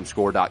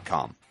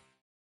 saythedamnscore.com.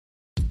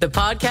 The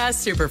Podcast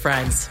Super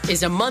Friends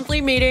is a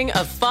monthly meeting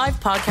of 5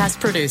 podcast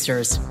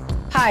producers.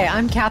 Hi,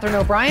 I'm Katherine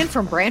O'Brien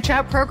from Branch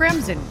Out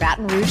Programs in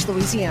Baton Rouge,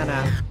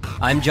 Louisiana.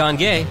 I'm John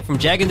Gay from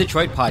Jag and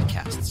Detroit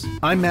Podcasts.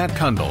 I'm Matt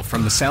Kundle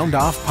from the Sound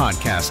Off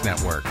Podcast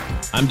Network.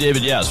 I'm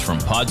David Yaz from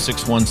Pod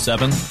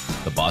 617,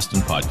 the Boston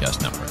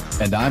Podcast Network.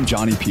 And I'm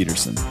Johnny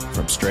Peterson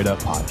from Straight Up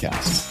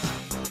Podcasts.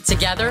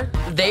 Together,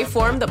 they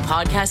form the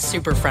Podcast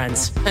Super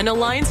Friends, an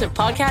alliance of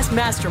podcast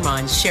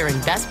masterminds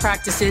sharing best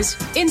practices,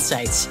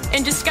 insights,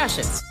 and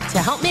discussions to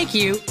help make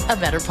you a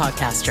better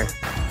podcaster.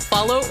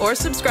 Follow or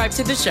subscribe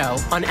to the show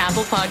on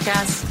Apple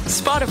Podcasts,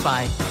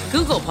 Spotify,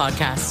 Google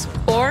Podcasts,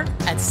 or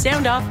at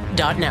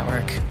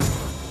soundoff.network.